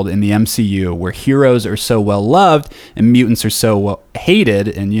world in the MCU where heroes are so well loved and mutants are so well hated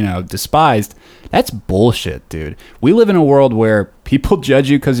and, despised. That's bullshit, dude. We live in a world where people judge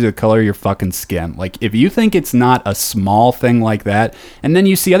you because of the color of your fucking skin. Like, if you think it's not a small thing like that, and then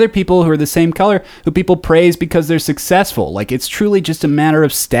you see other people who are the same color who people praise because they're successful, like, it's truly just a matter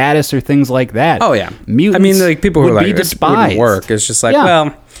of status or things like that. Oh, yeah. Mutants I mean, like, people who would are be like, it despised. wouldn't work. It's just like, Yeah.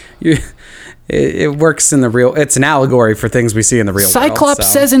 well, it works in the real. It's an allegory for things we see in the real world. Cyclops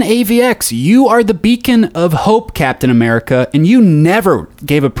so. says in AVX, "You are the beacon of hope, Captain America," and you never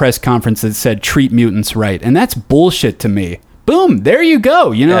gave a press conference that said treat mutants right, and that's bullshit to me. Boom, there you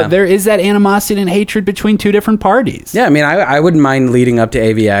go. You know, there is that animosity and hatred between two different parties. Yeah, I mean, I wouldn't mind leading up to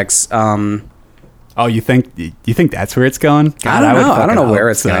AVX. Oh, you think that's where it's going? God, I don't know where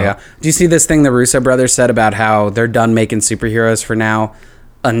it's going to go. Do you see this thing the Russo brothers said about how they're done making superheroes for now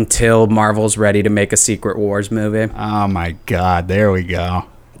until Marvel's ready to make a Secret Wars movie? Oh my God, there we go.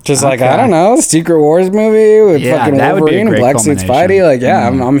 Just like, I don't know, Secret Wars movie with fucking Wolverine and Black Suit Spidey. Like, yeah,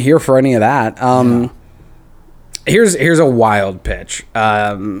 I'm here for any of that. Here's a wild pitch.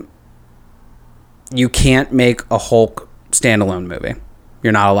 You can't make a Hulk standalone movie.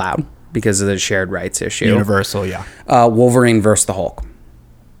 You're not allowed because of the shared rights issue. Universal, yeah. Wolverine versus the Hulk.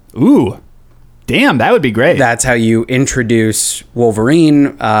 Ooh. Damn, that would be great. That's how you introduce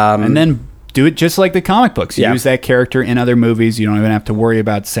Wolverine. And then do it just like the comic books. Use that character in other movies. You don't even have to worry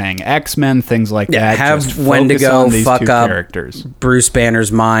about saying X-Men, things like that. Have just Wendigo these fuck up characters. Bruce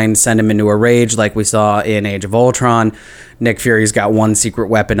Banner's mind, send him into a rage like we saw in Age of Ultron. Nick Fury's got one secret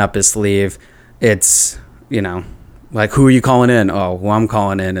weapon up his sleeve. It's, like, who are you calling in? Oh, who I'm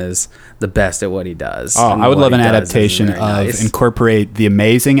calling in is the best at what he does. Oh, I would love an adaptation of incorporate the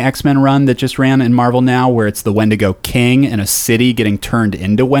amazing X-Men run that just ran in Marvel now, where it's the Wendigo King in a city getting turned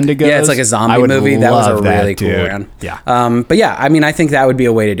into Wendigos. Yeah, it's like a zombie movie. That was a really cool run. Yeah. But yeah, I mean, I think that would be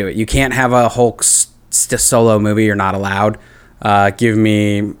a way to do it. You can't have a Hulk solo movie. You're not allowed. Give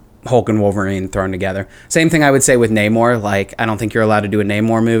me Hulk and Wolverine thrown together. Same thing I would say with Namor. Like, I don't think you're allowed to do a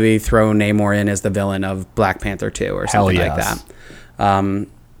Namor movie. Throw Namor in as the villain of Black Panther 2 or something like that.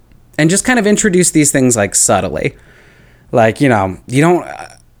 And just kind of introduce these things like subtly. Like, you don't,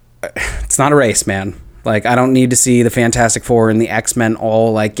 it's not a race, man. Like, I don't need to see the Fantastic Four and the X-Men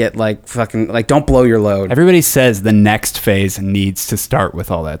all like get like fucking like, don't blow your load. Everybody says the next phase needs to start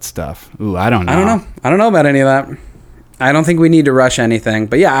with all that stuff. Ooh, I don't know. I don't know about any of that. I don't think we need to rush anything.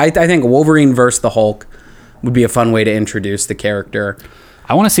 But yeah, I think Wolverine versus the Hulk would be a fun way to introduce the character.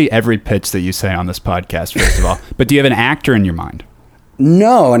 I want to see every pitch that you say on this podcast, first of all. But do you have an actor in your mind?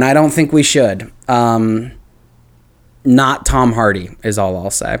 No, and I don't think we should. Not Tom Hardy is all I'll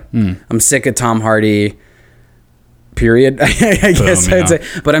say. I'm sick of Tom Hardy, period, I guess I'd say.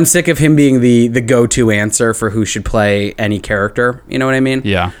 But I'm sick of him being the go-to answer for who should play any character. You know what I mean?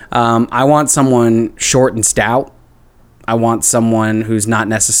 Yeah. I want someone short and stout. I want someone who's not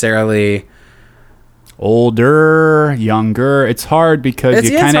necessarily older, younger. It's hard because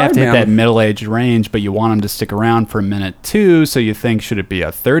you kind of have to hit that middle-aged range, but you want him to stick around for a minute too. So you think, should it be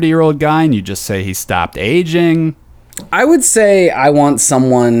a 30-year-old guy? And you just say he stopped aging. I would say I want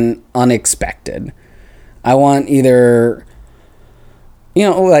someone unexpected. I want either,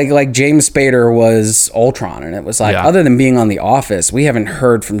 like James Spader was Ultron, and it was like, other than being on The Office, we haven't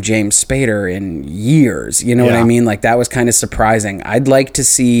heard from James Spader in years. You know what I mean? Like, that was kind of surprising. I'd like to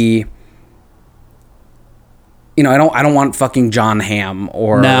see, I don't want fucking John Hamm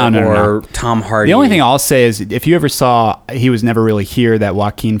or Tom Hardy. The only thing I'll say is, if you ever saw, he was never really here, that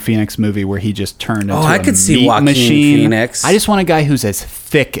Joaquin Phoenix movie where he just turned into I could see Joaquin machine. Phoenix. I just want a guy who's as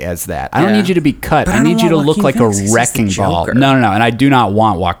thick as that. I don't need you to be cut. I need you to look like a wrecking ball. No. And I do not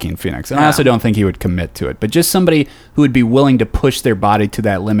want Joaquin Phoenix. And I also don't think he would commit to it. But just somebody who would be willing to push their body to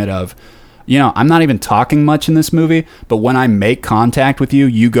that limit of, I'm not even talking much in this movie, but when I make contact with you,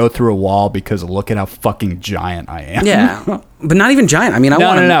 you go through a wall because look at how fucking giant I am. Yeah, but not even giant. I mean, I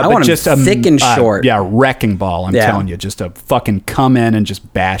want him just thick and short. Yeah, wrecking ball, I'm telling you. Just to fucking come in and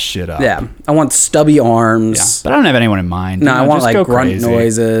just bash shit up. Yeah, I want stubby arms. Yeah. But I don't have anyone in mind. No, I want like grunt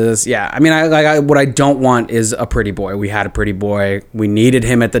noises. Yeah, I mean, what I don't want is a pretty boy. We had a pretty boy. We needed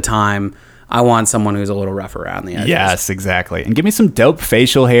him at the time. I want someone who's a little rough around the edges. Yes, exactly. And give me some dope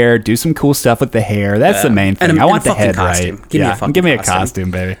facial hair. Do some cool stuff with the hair. That's the main thing. I want the head costume. Right. Give me a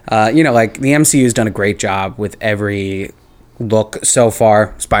costume, baby. Like the MCU's done a great job with every look so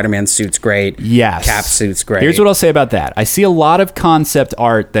far. Spider-Man's suit's great. Yes. Cap's suit's great. Here's what I'll say about that. I see a lot of concept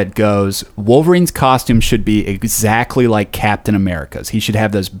art that goes, Wolverine's costume should be exactly like Captain America's. He should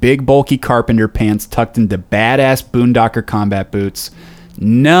have those big, bulky carpenter pants tucked into badass Boondocker combat boots.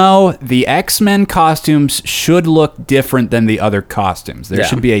 No, the X-Men costumes should look different than the other costumes. There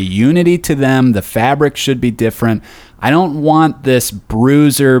should be a unity to them. The fabric should be different. I don't want this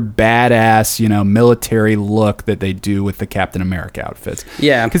bruiser, badass, military look that they do with the Captain America outfits.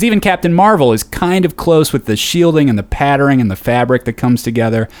 Yeah. Because even Captain Marvel is kind of close with the shielding and the patterning and the fabric that comes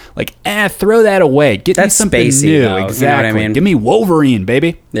together. Like, throw that away. Get me something spacey, new. though, Exactly. you know what I mean? Give me Wolverine,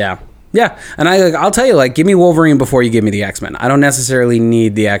 baby. Yeah. Yeah, and I'll tell you, like, give me Wolverine before you give me the X-Men. I don't necessarily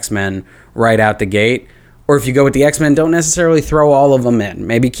need the X-Men right out the gate. Or if you go with the X-Men, don't necessarily throw all of them in.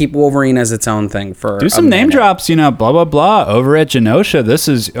 Maybe keep Wolverine as its own thing for do some name drops, you know, blah, blah, blah. Over at Genosha, this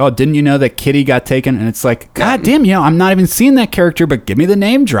is, didn't you know that Kitty got taken? And it's like, God damn, you know, I'm not even seeing that character, but give me the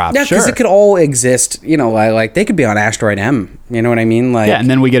name drop. Yeah, because it could all exist, you know, like they could be on Asteroid M. You know what I mean? Like, yeah, and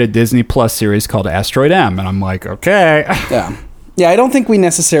then we get a Disney Plus series called Asteroid M. And I'm like, okay. Yeah. Yeah, I don't think we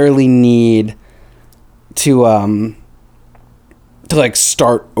necessarily need to like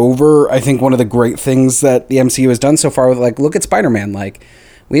start over. I think one of the great things that the MCU has done so far with, like, look at Spider-Man. Like,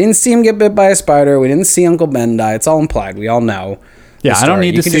 we didn't see him get bit by a spider. We didn't see Uncle Ben die. It's all implied. We all know. Yeah, I don't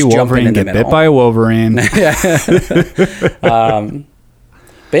need to see Wolverine get bit by a Wolverine. But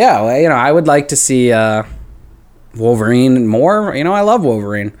yeah, you know, I would like to see Wolverine more. You know, I love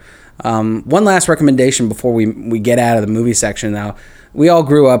Wolverine. One last recommendation before we get out of the movie section, though. We all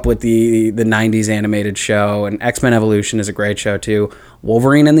grew up with the 90s animated show, and X-Men Evolution is a great show too.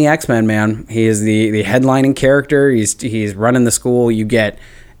 Wolverine and the X-Men, man. He is the headlining character. He's running the school. You get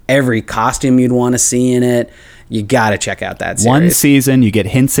every costume you'd want to see in it. You got to check out that series. One season, you get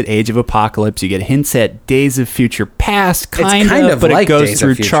hints at Age of Apocalypse. You get hints at Days of Future Past, kind of, but like it goes Days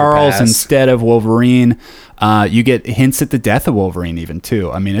through of Future Charles Past. instead of Wolverine. You get hints at the death of Wolverine even, too.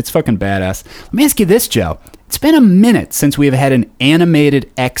 I mean, it's fucking badass. Let me ask you this, Joe. It's been a minute since we have had an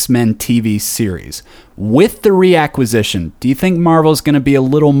animated X-Men TV series. With the reacquisition, do you think Marvel's going to be a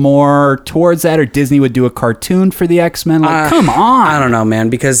little more towards that, or Disney would do a cartoon for the X-Men? Like, come on. I don't know, man,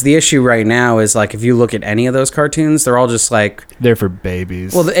 because the issue right now is, like, if you look at any of those cartoons, they're all just like... They're for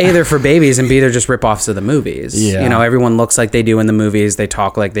babies. Well, A, they're for babies, and B, they're just rip-offs of the movies. Yeah. You know, everyone looks like they do in the movies. They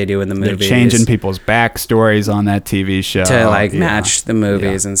talk like they do in the movies. They're changing people's backstories on that TV show. To, like, match the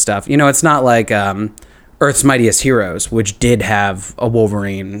movies and stuff. You know, it's not like... Earth's Mightiest Heroes, which did have a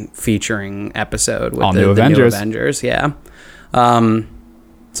Wolverine featuring episode with the new Avengers. Yeah. So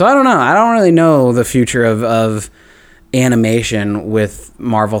I don't know. I don't really know the future of animation with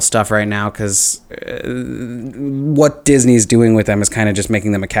Marvel stuff right now, because what Disney's doing with them is kind of just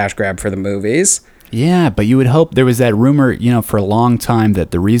making them a cash grab for the movies. Yeah, but you would hope. There was that rumor, you know, for a long time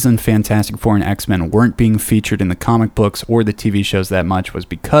that the reason Fantastic Four and X-Men weren't being featured in the comic books or the TV shows that much was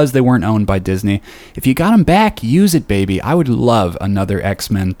because they weren't owned by Disney. If you got them back, use it, baby. I would love another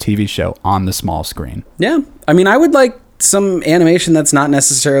X-Men TV show on the small screen. Yeah. I mean, I would like some animation that's not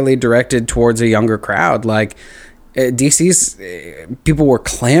necessarily directed towards a younger crowd. Like, DC's people were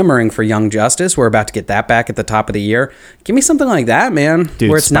clamoring for Young Justice. We're about to get that back at the top of the year. Give me something like that, man. Dude,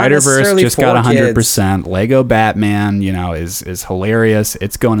 where it's Spider-Verse just got 100%. Kids. Lego Batman, you know, is hilarious.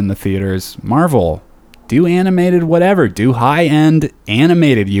 It's going in the theaters. Marvel, do animated whatever. Do high-end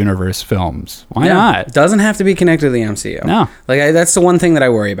animated universe films. Why not? It doesn't have to be connected to the MCU. No. Like, that's the one thing that I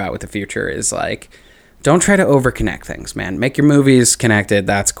worry about with the future is, like, don't try to over-connect things, man. Make your movies connected.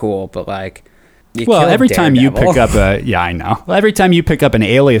 That's cool. But, like... Well, every time you pick up I know. Well, every time you pick up an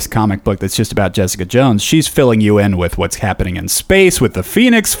Alias comic book that's just about Jessica Jones, she's filling you in with what's happening in space with the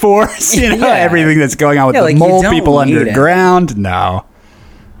Phoenix Force, you know, everything that's going on with the mole people underground. No.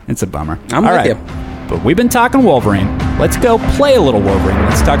 It's a bummer. I'm with you. But we've been talking Wolverine. Let's go play a little Wolverine.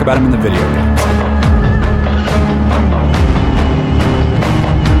 Let's talk about him in the video games.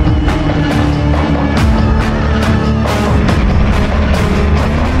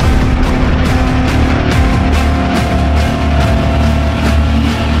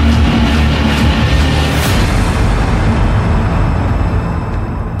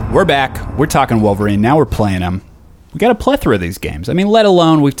 We're back. We're talking Wolverine. Now we're playing him. We got a plethora of these games. I mean, let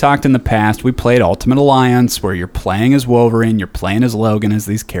alone, we've talked in the past, we played Ultimate Alliance, where you're playing as Wolverine, you're playing as Logan, as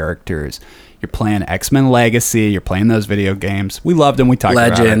these characters. You're playing X-Men Legacy, you're playing those video games. We loved them. We talked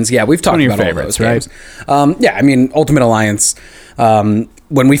about Legends. Yeah, we've talked about all those games. Right? Yeah, I mean, Ultimate Alliance, when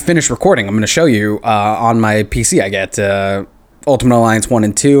we finish recording, I'm going to show you on my PC, I get... Ultimate Alliance 1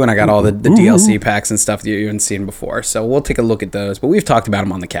 and 2, and I got all the DLC packs and stuff that you haven't seen before. So we'll take a look at those. But we've talked about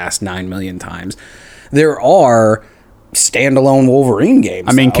them on the cast 9 million times. There are standalone Wolverine games.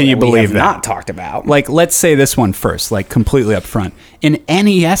 I mean, can you believe that? Not talked about. Like, let's say this one first, like completely up front. An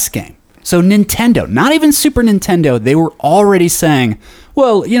NES game. So Nintendo, not even Super Nintendo, they were already saying,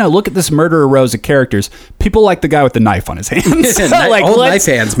 well, you know, look at this murderer rows of characters. People like the guy with the knife on his hands. Like, old knife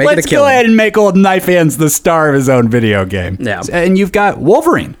hands, make it a let's killing. go ahead and make old knife hands the star of his own video game. Yeah. And you've got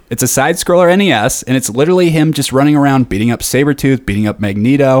Wolverine. It's a side-scroller NES, and it's literally him just running around, beating up Sabretooth, beating up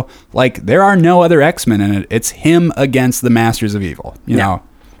Magneto. Like, there are no other X-Men in it. It's him against the Masters of Evil, you know,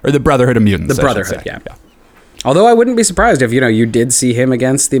 or the Brotherhood of Mutants. The Brotherhood, yeah. Although I wouldn't be surprised if, you know, you did see him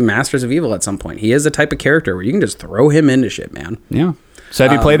against the Masters of Evil at some point. He is the type of character where you can just throw him into shit, man. Yeah. So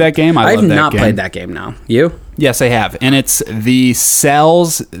have you played that game? I've love that not game. played that game. No, you? Yes, I have. And it's the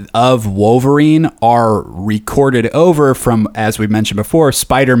cells of Wolverine are recorded over from, as we mentioned before,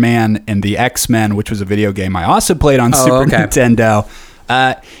 Spider-Man and the X-Men, which was a video game I also played on Super okay. Nintendo.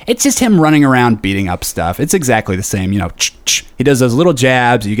 It's just him running around beating up stuff. It's exactly the same. He does those little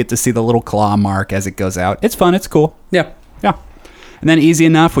jabs. You get to see the little claw mark as it goes out. It's fun. It's cool. Yeah. Yeah. And then easy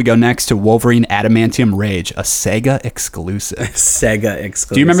enough, we go next to Wolverine Adamantium Rage, a Sega exclusive. Sega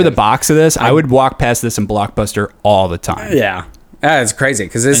exclusive. Do you remember the box of this? I would walk past this in Blockbuster all the time. Yeah. It's crazy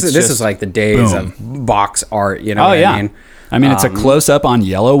because this It's is just like the days boom. of box art. You know Oh, what yeah. I mean? I mean, it's a close-up on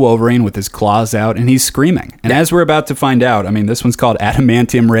yellow Wolverine with his claws out, and he's screaming. And as we're about to find out, I mean, this one's called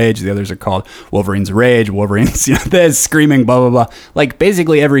Adamantium Rage. The others are called Wolverine's Rage, Wolverine's, there's screaming, blah, blah, blah. Like,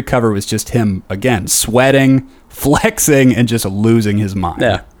 basically every cover was just him, again, sweating, flexing, and just losing his mind.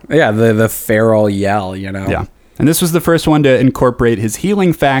 Yeah. Yeah. The feral yell. Yeah. And this was the first one to incorporate his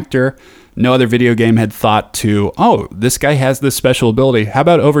healing factor. No other video game had thought to, oh, this guy has this special ability. How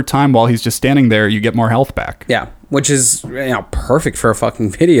about over time while he's just standing there, you get more health back? Yeah, which is perfect for a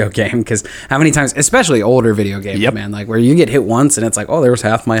fucking video game because how many times, especially older video games, Yep. man, like where you get hit once and it's like, oh, there was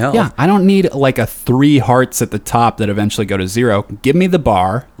half my health. Yeah, I don't need like a 3 hearts at the top that eventually go to 0. Give me the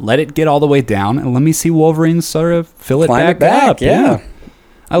bar, let it get all the way down, and let me see Wolverine sort of fill it Climb back, it back, up. yeah.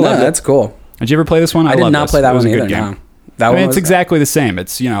 I love it. That's cool. Did you ever play this one? I did love not this. play that It was one a good either. game. No. That I mean, one it's was- exactly the same.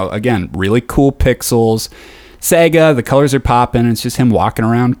 It's, again, really cool pixels. Sega, the colors are popping. It's just him walking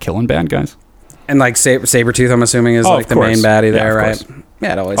around killing bad guys. And like Sabretooth, I'm assuming, is Oh, like of the main course. baddie Yeah, there, of right? course.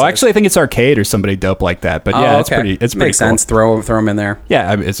 Yeah, it always Oh, is. actually, I think it's Arcade or somebody dope like that. But yeah, it's okay. pretty Makes cool. sense. Throw him in there.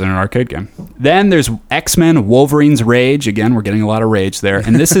 Yeah, it's an arcade game. Then there's X-Men Wolverine's Rage. Again, we're getting a lot of rage there.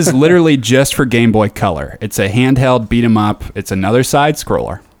 And this is literally just for Game Boy Color. It's a handheld beat 'em up. It's another side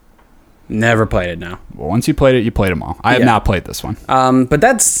scroller. Never played it, no. Well, once you played it, you played them all. I have Yeah. not played this one. But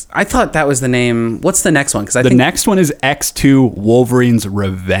I thought that was the name. What's the next one? Because I The think next one is X2 Wolverine's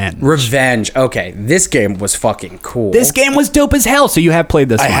Revenge. Revenge. Okay, this game was fucking cool. This game was dope as hell, so you have played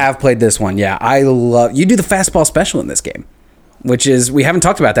this I one. have played this one. Yeah, I love. You do the fastball special in this game, which is we haven't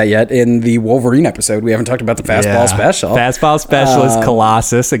talked about that yet in the Wolverine episode. We haven't talked about the fastball special. Fastball special is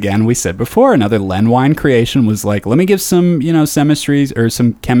Colossus. Again, we said before, another Len Wein creation was like, let me give some, chemistries or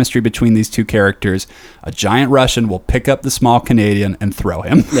some chemistry between these two characters. A giant Russian will pick up the small Canadian and throw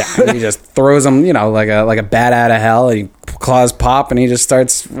him. Yeah, and he just throws him, like a bat out of hell. And he claws pop, and he just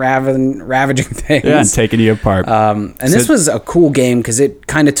starts ravaging things. Yeah, and taking you apart. And this was a cool game because it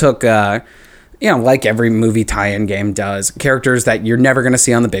kind of took, like every movie tie-in game does, characters that you're never going to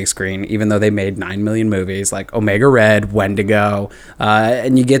see on the big screen, even though they made 9 million movies, like Omega Red, Wendigo,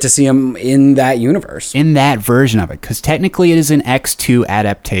 and you get to see them in that universe. In that version of it, because technically it is an X2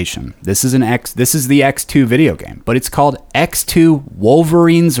 adaptation. This is the X2 video game, but it's called X2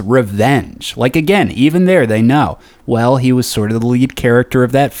 Wolverine's Revenge. Like, again, even there they know, well, he was sort of the lead character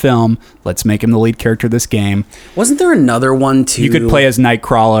of that film. Let's make him the lead character of this game. Wasn't there another one too? You could play as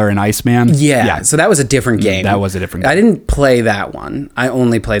Nightcrawler and Iceman. Yeah, so that was a different game. That was a different game. I didn't play that one. I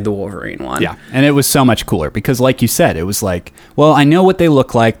only played the Wolverine one. Yeah, and it was so much cooler because, like you said, it was like, well, I know what they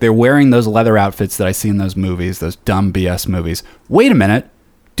look like. They're wearing those leather outfits that I see in those movies, those dumb BS movies. Wait a minute.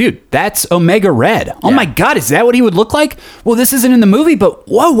 Dude, that's Omega Red. Oh Yeah. my God, is that what he would look like? Well, this isn't in the movie, but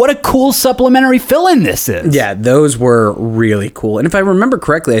whoa, what a cool supplementary fill-in this is. Yeah, those were really cool. And if I remember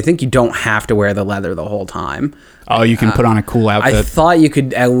correctly, I think you don't have to wear the leather the whole time. Oh, you can put on a cool outfit. I thought you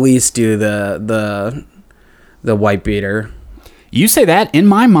could at least do the white beater. You say that, in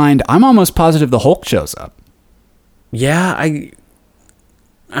my mind, I'm almost positive the Hulk shows up. Yeah,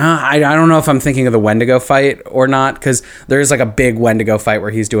 I don't know if I'm thinking of the Wendigo fight or not, because there's like a big Wendigo fight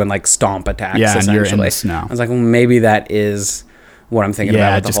where he's doing like stomp attacks. Yeah, and you're in essentially. the snow. I was like, well, maybe that is what I'm thinking Yeah,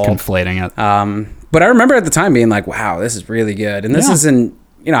 about. With just the Hulk. conflating it. But I remember at the time being like, wow, this is really good. And this Yeah. isn't,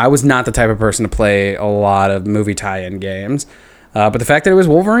 I was not the type of person to play a lot of movie tie-in games. But the fact that it was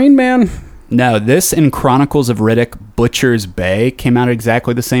Wolverine, man. No, this and Chronicles of Riddick Butcher's Bay came out at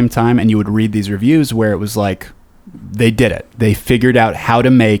exactly the same time, and you would read these reviews where it was like, they did it. They figured out how to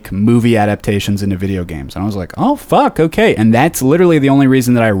make movie adaptations into video games. And I was like, oh, fuck, okay. And that's literally the only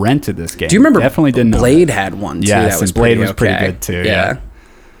reason that I rented this game. Do you remember Definitely didn't know Blade that. had one, too? Yes, that was and Blade pretty was pretty okay. good, too. Yeah.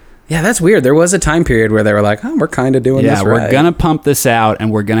 Yeah, that's weird. There was a time period where they were like, oh, we're kind of doing this Yeah, right. we're going to pump this out,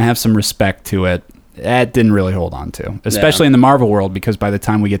 and we're going to have some respect to it. That didn't really hold on to, especially in the Marvel world, because by the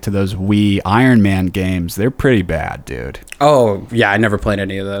time we get to those Wii Iron Man games, they're pretty bad, dude. Oh, yeah, I never played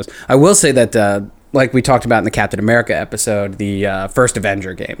any of those. I will say that, like we talked about in the Captain America episode, the first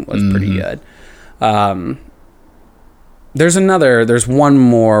Avenger game was pretty good. There's one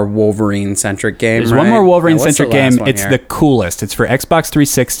more Wolverine-centric game, There's right? one more Yeah, Wolverine-centric what's the last game. one It's here? the coolest. It's for Xbox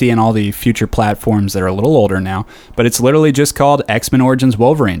 360 and all the future platforms that are a little older now. But it's literally just called X-Men Origins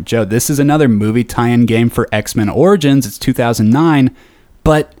Wolverine. Joe, this is another movie tie-in game for X-Men Origins. It's 2009,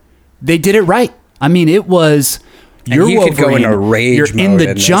 but they did it right. I mean, it was... You're you could go Wolverine. into rage You're in mode the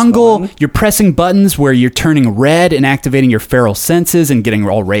in this jungle. one. You're pressing buttons where you're turning red and activating your feral senses and getting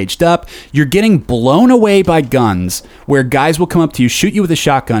all raged up. You're getting blown away by guns where guys will come up to you, shoot you with a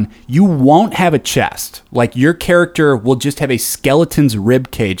shotgun. You won't have a chest. Like, your character will just have a skeleton's rib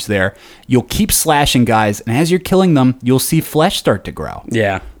cage there. You'll keep slashing guys, and as you're killing them, you'll see flesh start to grow.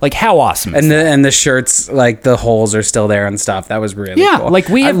 Yeah. Like, how awesome is that? And the shirts, like the holes are still there and stuff. That was really Yeah, cool. like,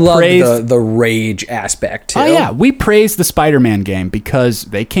 we I have love praised- the rage aspect too. Oh yeah, we praised the Spider-Man game because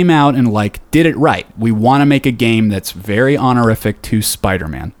they came out and like did it right. We want to make a game that's very honorific to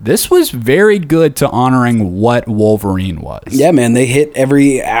Spider-Man. This was very good to honoring what Wolverine was. Yeah, man, they hit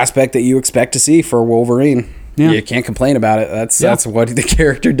every aspect that you expect to see for Wolverine. Yeah. You can't complain about it. Yeah. That's what the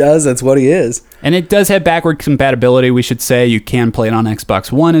character does. That's what he is. And it does have backward compatibility, we should say. You can play it on Xbox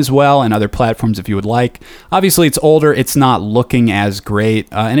One as well and other platforms if you would like. Obviously, it's older. It's not looking as great.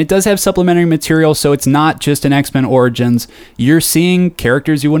 And it does have supplementary material, so it's not just an X-Men Origins. You're seeing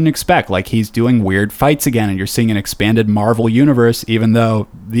characters you wouldn't expect. Like, he's doing weird fights again, and you're seeing an expanded Marvel universe, even though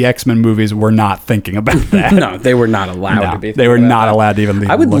the X-Men movies were not thinking about that. No, they were not allowed No, to be. they were thinking about not that. allowed to even be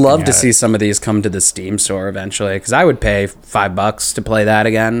I would looking love at to it. see some of these come to the Steam store eventually, because I would pay $5 to play that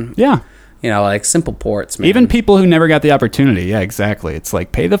again. Yeah. You know, like simple ports, man. Even people who never got the opportunity. Yeah, exactly. It's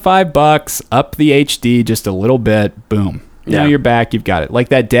like pay the $5, up the HD just a little bit, boom. Now Yeah. you're back, you've got it. Like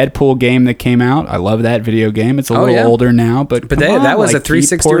that Deadpool game that came out. I love that video game. It's a little yeah. older now, but But come on, that was like, a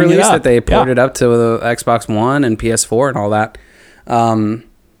 360 keep porting it release up. that they ported Yeah. up to the Xbox One and PS4 and all that.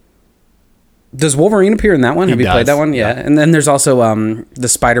 Does Wolverine appear in that one? Have you does, played that one? Yeah. And then there's also the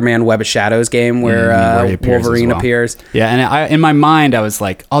Spider-Man Web of Shadows game where he appears as Wolverine well. appears. Yeah, and in my mind, I was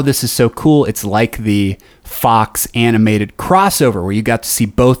like, oh, this is so cool. It's like the Fox animated crossover where you got to see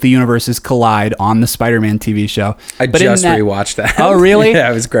both the universes collide on the Spider-Man TV show. I But in just rewatched that. Oh, really?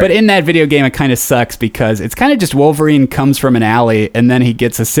 Yeah, it was great. But in that video game, it kind of sucks because it's kind of just Wolverine comes from an alley and then he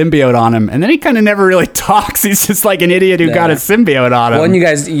gets a symbiote on him and then he kind of never really talks. He's just like an idiot who got a symbiote on him. Well, and you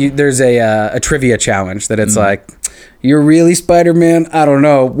guys, there's a trivia challenge that Mm. it's like, you're really Spider-Man? I don't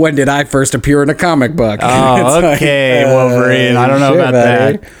know. When did I first appear in a comic book? Oh, It's like, okay, Wolverine. I don't know about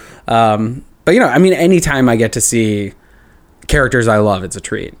that. But, you know, I mean, anytime I get to see characters I love, it's a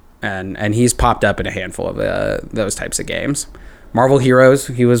treat. And he's popped up in a handful of those types of games. Marvel Heroes,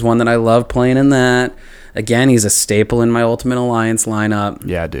 he was one that I loved playing in that. Again, he's a staple in my Ultimate Alliance lineup.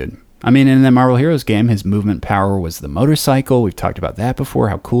 Yeah, dude. I mean, in the Marvel Heroes game, his movement power was the motorcycle. We've talked about that before,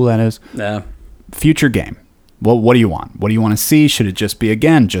 how cool that is. Yeah. Future game. Well, what do you want? What do you want to see? Should it just be,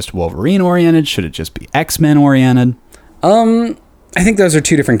 again, just Wolverine oriented? Should it just be X-Men oriented? I think those are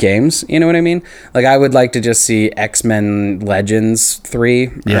two different games. You know what I mean? Like, I would like to just see X-Men Legends 3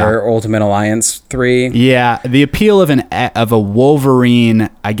 Yeah. or Ultimate Alliance 3. Yeah, the appeal of a Wolverine,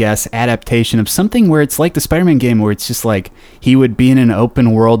 I guess, adaptation of something where it's like the Spider-Man game, where it's just like he would be in an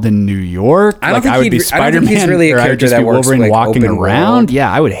open world in New York. I don't like think I would be he'd- I don't think Spider-Man, he's really a or I would character just that be works, Wolverine like, walking open around. world. Yeah,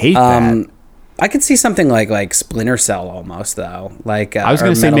 I would hate that. I could see something like Splinter Cell almost, though. Like I was or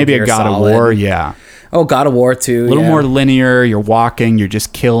going to say Metal maybe Gear a God Solid. of War. Yeah, Oh, God of War 2. a little more linear. You're walking. You're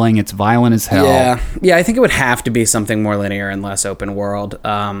just killing. It's violent as hell. Yeah, I think it would have to be something more linear and less open world.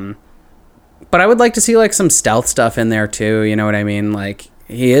 But I would like to see like some stealth stuff in there too. You know what I mean? Like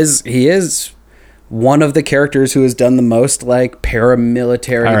he is one of the characters who has done the most like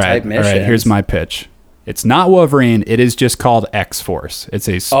paramilitary All right, type missions. all right. Here's my pitch. It's not Wolverine. It is just called X-Force. It's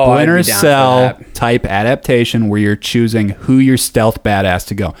a I'd Splinter be down for Cell that. type adaptation where you're choosing who your stealth badass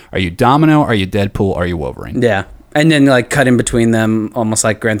to go. Are you Domino? Are you Deadpool? Are you Wolverine? Yeah. And then like cut in between them, almost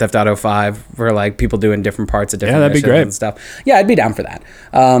like Grand Theft Auto 5, where like people doing different parts of different that'd be missions great. and stuff. Yeah, I'd be down for that.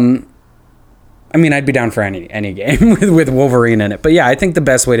 I mean, I'd be down for any game with Wolverine in it. But yeah, I think the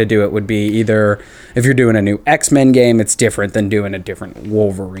best way to do it would be either if you're doing a new X-Men game, it's different than doing a different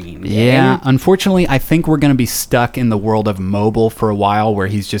Wolverine game. Yeah, unfortunately, I think we're going to be stuck in the world of mobile for a while where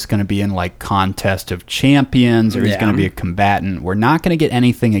he's just going to be in like Contest of Champions or he's Yeah. going to be a combatant. We're not going to get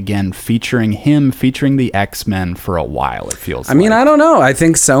anything again featuring him, featuring the X-Men for a while, it feels I mean, like. I don't know. I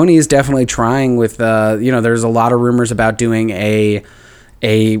think Sony is definitely trying with, there's a lot of rumors about doing a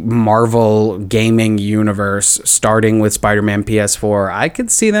Marvel gaming universe starting with Spider-Man PS4. I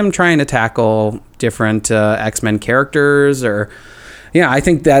could see them trying to tackle different X-Men characters or I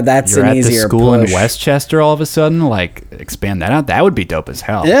think that's You're an at the easier school push. in Westchester all of a sudden. Like, expand that out. That would be dope as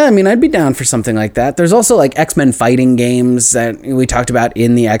hell. Yeah, I mean, I'd be down for something like that. There's also like X-Men fighting games that we talked about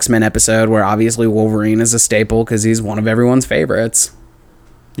in the X-Men episode, where obviously Wolverine is a staple because he's one of everyone's favorites.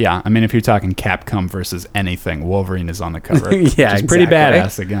 Yeah, I mean, if you're talking Capcom versus anything, Wolverine is on the cover. Yeah, which is pretty exactly.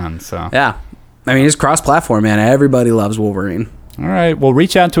 badass again. So Yeah, I mean, he's cross-platform, man. Everybody loves Wolverine. all right, well,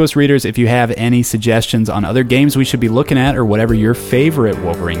 reach out to us, readers, if you have any suggestions on other games we should be looking at or whatever your favorite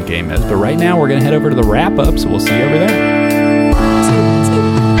Wolverine game is. But right now, we're going to head over to the wrap-up, so we'll see you over there.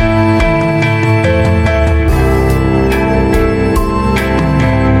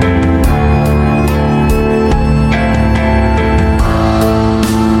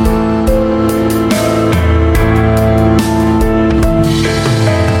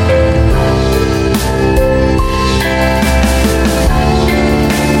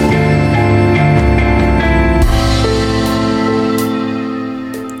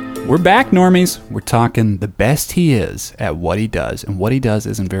 We're back, normies. We're talking the best he is at what he does, and what he does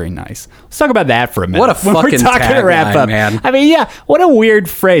isn't very nice. Let's talk about that for a minute. What a when we're fucking talking to wrap tagline, up. man. I mean, yeah, what a weird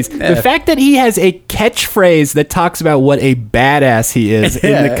phrase. The fact that he has a catchphrase that talks about what a badass he is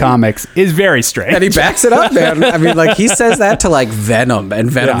in the comics is very strange. And he backs it up, man. I mean, like, he says that to, like, Venom, and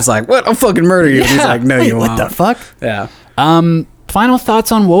Venom's like, what? I'll fucking murder you. And he's like, no, Wait, you won't. what the fuck? Yeah. Final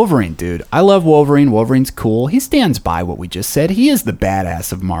thoughts on Wolverine, dude. I love Wolverine. Wolverine's cool. He stands by what we just said. He is the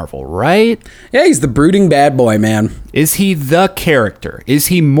badass of Marvel, right? Yeah, he's the brooding bad boy, man. Is he the character? Is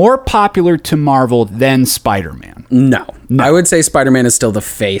he more popular to Marvel than Spider-Man? No. I would say Spider-Man is still the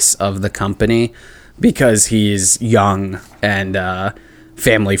face of the company because he's young and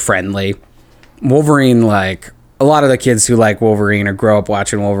family friendly. Wolverine, like, a lot of the kids who like Wolverine or grow up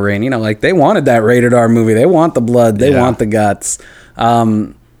watching Wolverine, like, they wanted that rated R movie. They want the blood. They want the guts.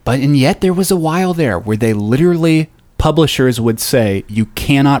 And yet there was a while there where they literally, publishers would say, you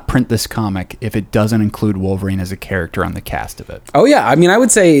cannot print this comic if it doesn't include Wolverine as a character on the cast of it. Oh, yeah. I mean, I would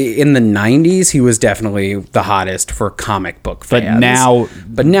say in the 90s, he was definitely the hottest for comic book fans.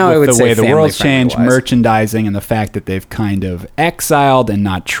 But now I would the say way the world's changed, family-friendly-wise. merchandising, and the fact that they've kind of exiled and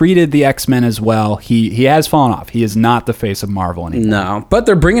not treated the X-Men as well, he has fallen off. He is not the face of Marvel anymore. No, but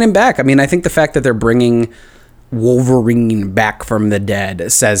they're bringing him back. I mean, I think the fact that they're bringing Wolverine back from the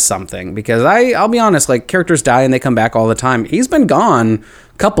dead says something, because I'll be honest, like, characters die and they come back all the time. He's been gone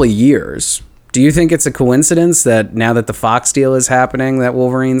a couple of years. Do you think it's a coincidence that now that the Fox deal is happening, that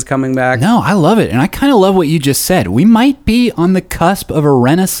Wolverine's coming back? No, I love it. And I kind of love what you just said. We might be on the cusp of a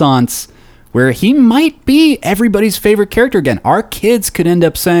renaissance where he might be everybody's favorite character again. Our kids could end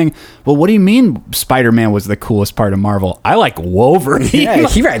up saying, well, what do you mean Spider-Man was the coolest part of Marvel? I like Wolverine. Yeah,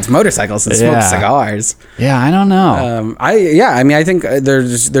 he rides motorcycles and smokes cigars. Yeah, I don't know. I think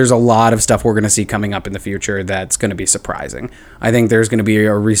there's a lot of stuff we're going to see coming up in the future that's going to be surprising. I think there's going to be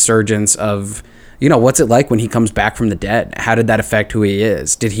a resurgence of, what's it like when he comes back from the dead? How did that affect who he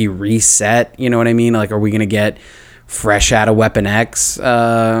is? Did he reset? You know what I mean? Like, are we going to get fresh out of Weapon X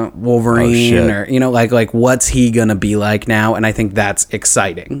Wolverine, or like what's he gonna be like now? And I think that's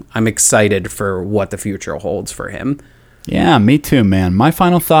exciting. I'm excited for what the future holds for him. Yeah, me too, man. My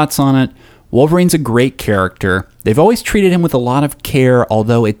final thoughts on it: Wolverine's a great character. They've always treated him with a lot of care,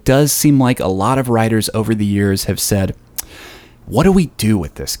 although it does seem like a lot of writers over the years have said, what do we do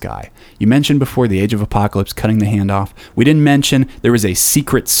with this guy? You mentioned before the Age of Apocalypse cutting the hand off. We didn't mention there was a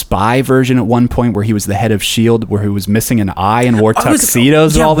secret spy version at one point where he was the head of S.H.I.E.L.D., where he was missing an eye and wore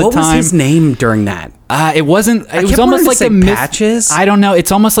tuxedos all the time. What was his name during that? It wasn't. It was almost like Patches. I don't know.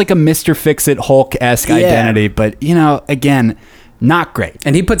 It's almost like a Mr. Fix-It Hulk-esque identity, but again, not great.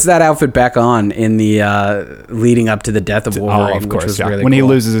 And he puts that outfit back on in the leading up to the death of Wolverine. Oh, of course, which was yeah. really When he cool.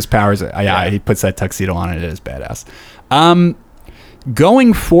 loses his powers, he puts that tuxedo on and it is badass.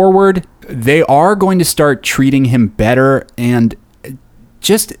 Going forward, they are going to start treating him better, and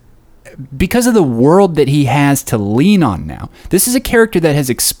just because of the world that he has to lean on now. This is a character that has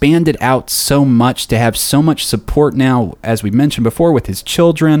expanded out so much to have so much support now, as we mentioned before, with his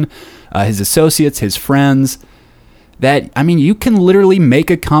children, his associates, his friends, that, I mean, you can literally make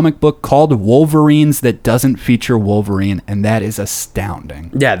a comic book called Wolverines that doesn't feature Wolverine, and that is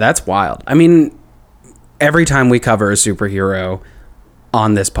astounding. Yeah, that's wild. I mean, every time we cover a superhero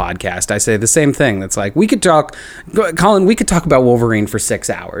on this podcast, I say the same thing. That's like, Colin, we could talk about Wolverine for 6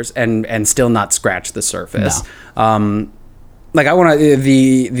 hours and still not scratch the surface. No. Like, I want to,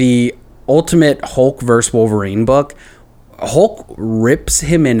 the Ultimate Hulk vs. Wolverine book, Hulk rips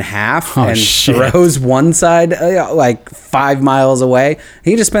him in half and throws one side like 5 miles away.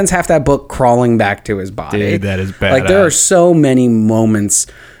 He just spends half that book crawling back to his body. Dude, that is badass. Like, there are so many moments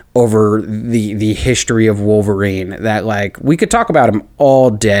over the history of Wolverine that, like, we could talk about him all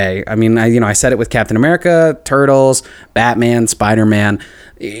day. I mean, I said it with Captain America, Turtles, Batman, Spider-Man.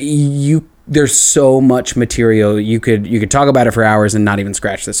 There's so much material. You could talk about it for hours and not even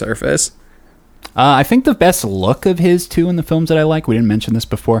scratch the surface. I think the best look of his, too, in the films that I like, we didn't mention this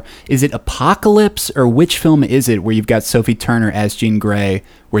before, is it Apocalypse, or which film is it where you've got Sophie Turner as Jean Grey,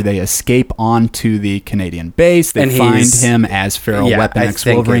 where they escape onto the Canadian base, they find him as Feral Weapon X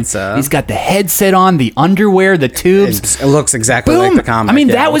Wolverine. He's got the headset on, the underwear, the tubes. It looks exactly like the comic. I mean,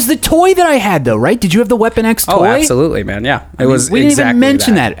 that was the toy that I had, though, right? Did you have the Weapon X toy? Oh, absolutely, man, yeah. We didn't even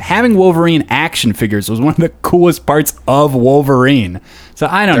mention that. Having Wolverine action figures was one of the coolest parts of Wolverine. So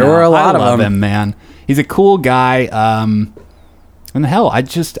I don't know. There were a lot of them. I love them. him, man. He's a cool guy. And hell,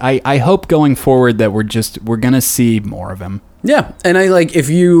 I hope going forward that we're gonna see more of him. Yeah, and if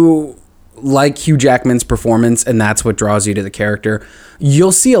you like Hugh Jackman's performance and that's what draws you to the character,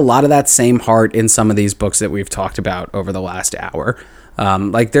 you'll see a lot of that same heart in some of these books that we've talked about over the last hour.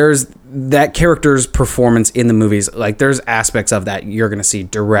 There's that character's performance in the movies. Like, there's aspects of that you're gonna see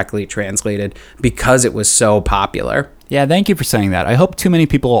directly translated because it was so popular. Yeah, thank you for saying that. I hope too many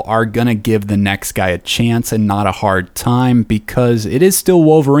people are going to give the next guy a chance and not a hard time, because it is still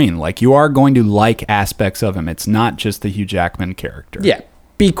Wolverine. Like, you are going to like aspects of him. It's not just the Hugh Jackman character. Yeah,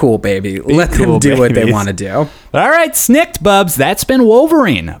 be cool, baby. Let them do what they want to do. All right, Snicked Bubs, that's been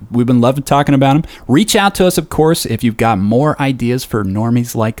Wolverine. We've been loving talking about him. Reach out to us, of course, if you've got more ideas for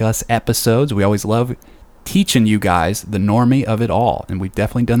Normies Like Us episodes. We always love teaching you guys the normie of it all, and we've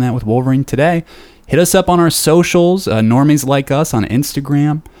definitely done that with Wolverine today. Hit us up on our socials, Normies Like Us on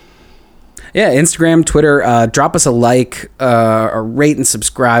Instagram. Yeah, Instagram, Twitter. Drop us a like, or rate and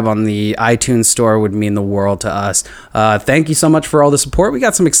subscribe on the iTunes store would mean the world to us. Thank you so much for all the support. We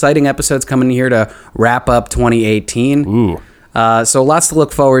got some exciting episodes coming here to wrap up 2018. Ooh. So lots to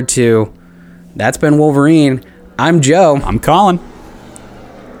look forward to. That's been Wolverine. I'm Joe. I'm Colin.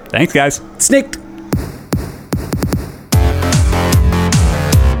 Thanks, guys. Snicked.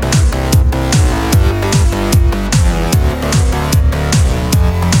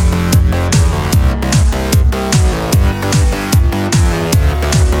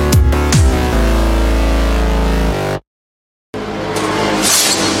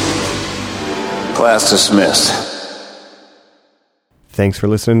 Class dismissed. Thanks for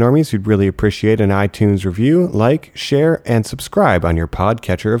listening, Normies. We'd really appreciate an iTunes review, like, share, and subscribe on your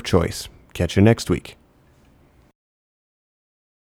podcatcher of choice. Catch you next week.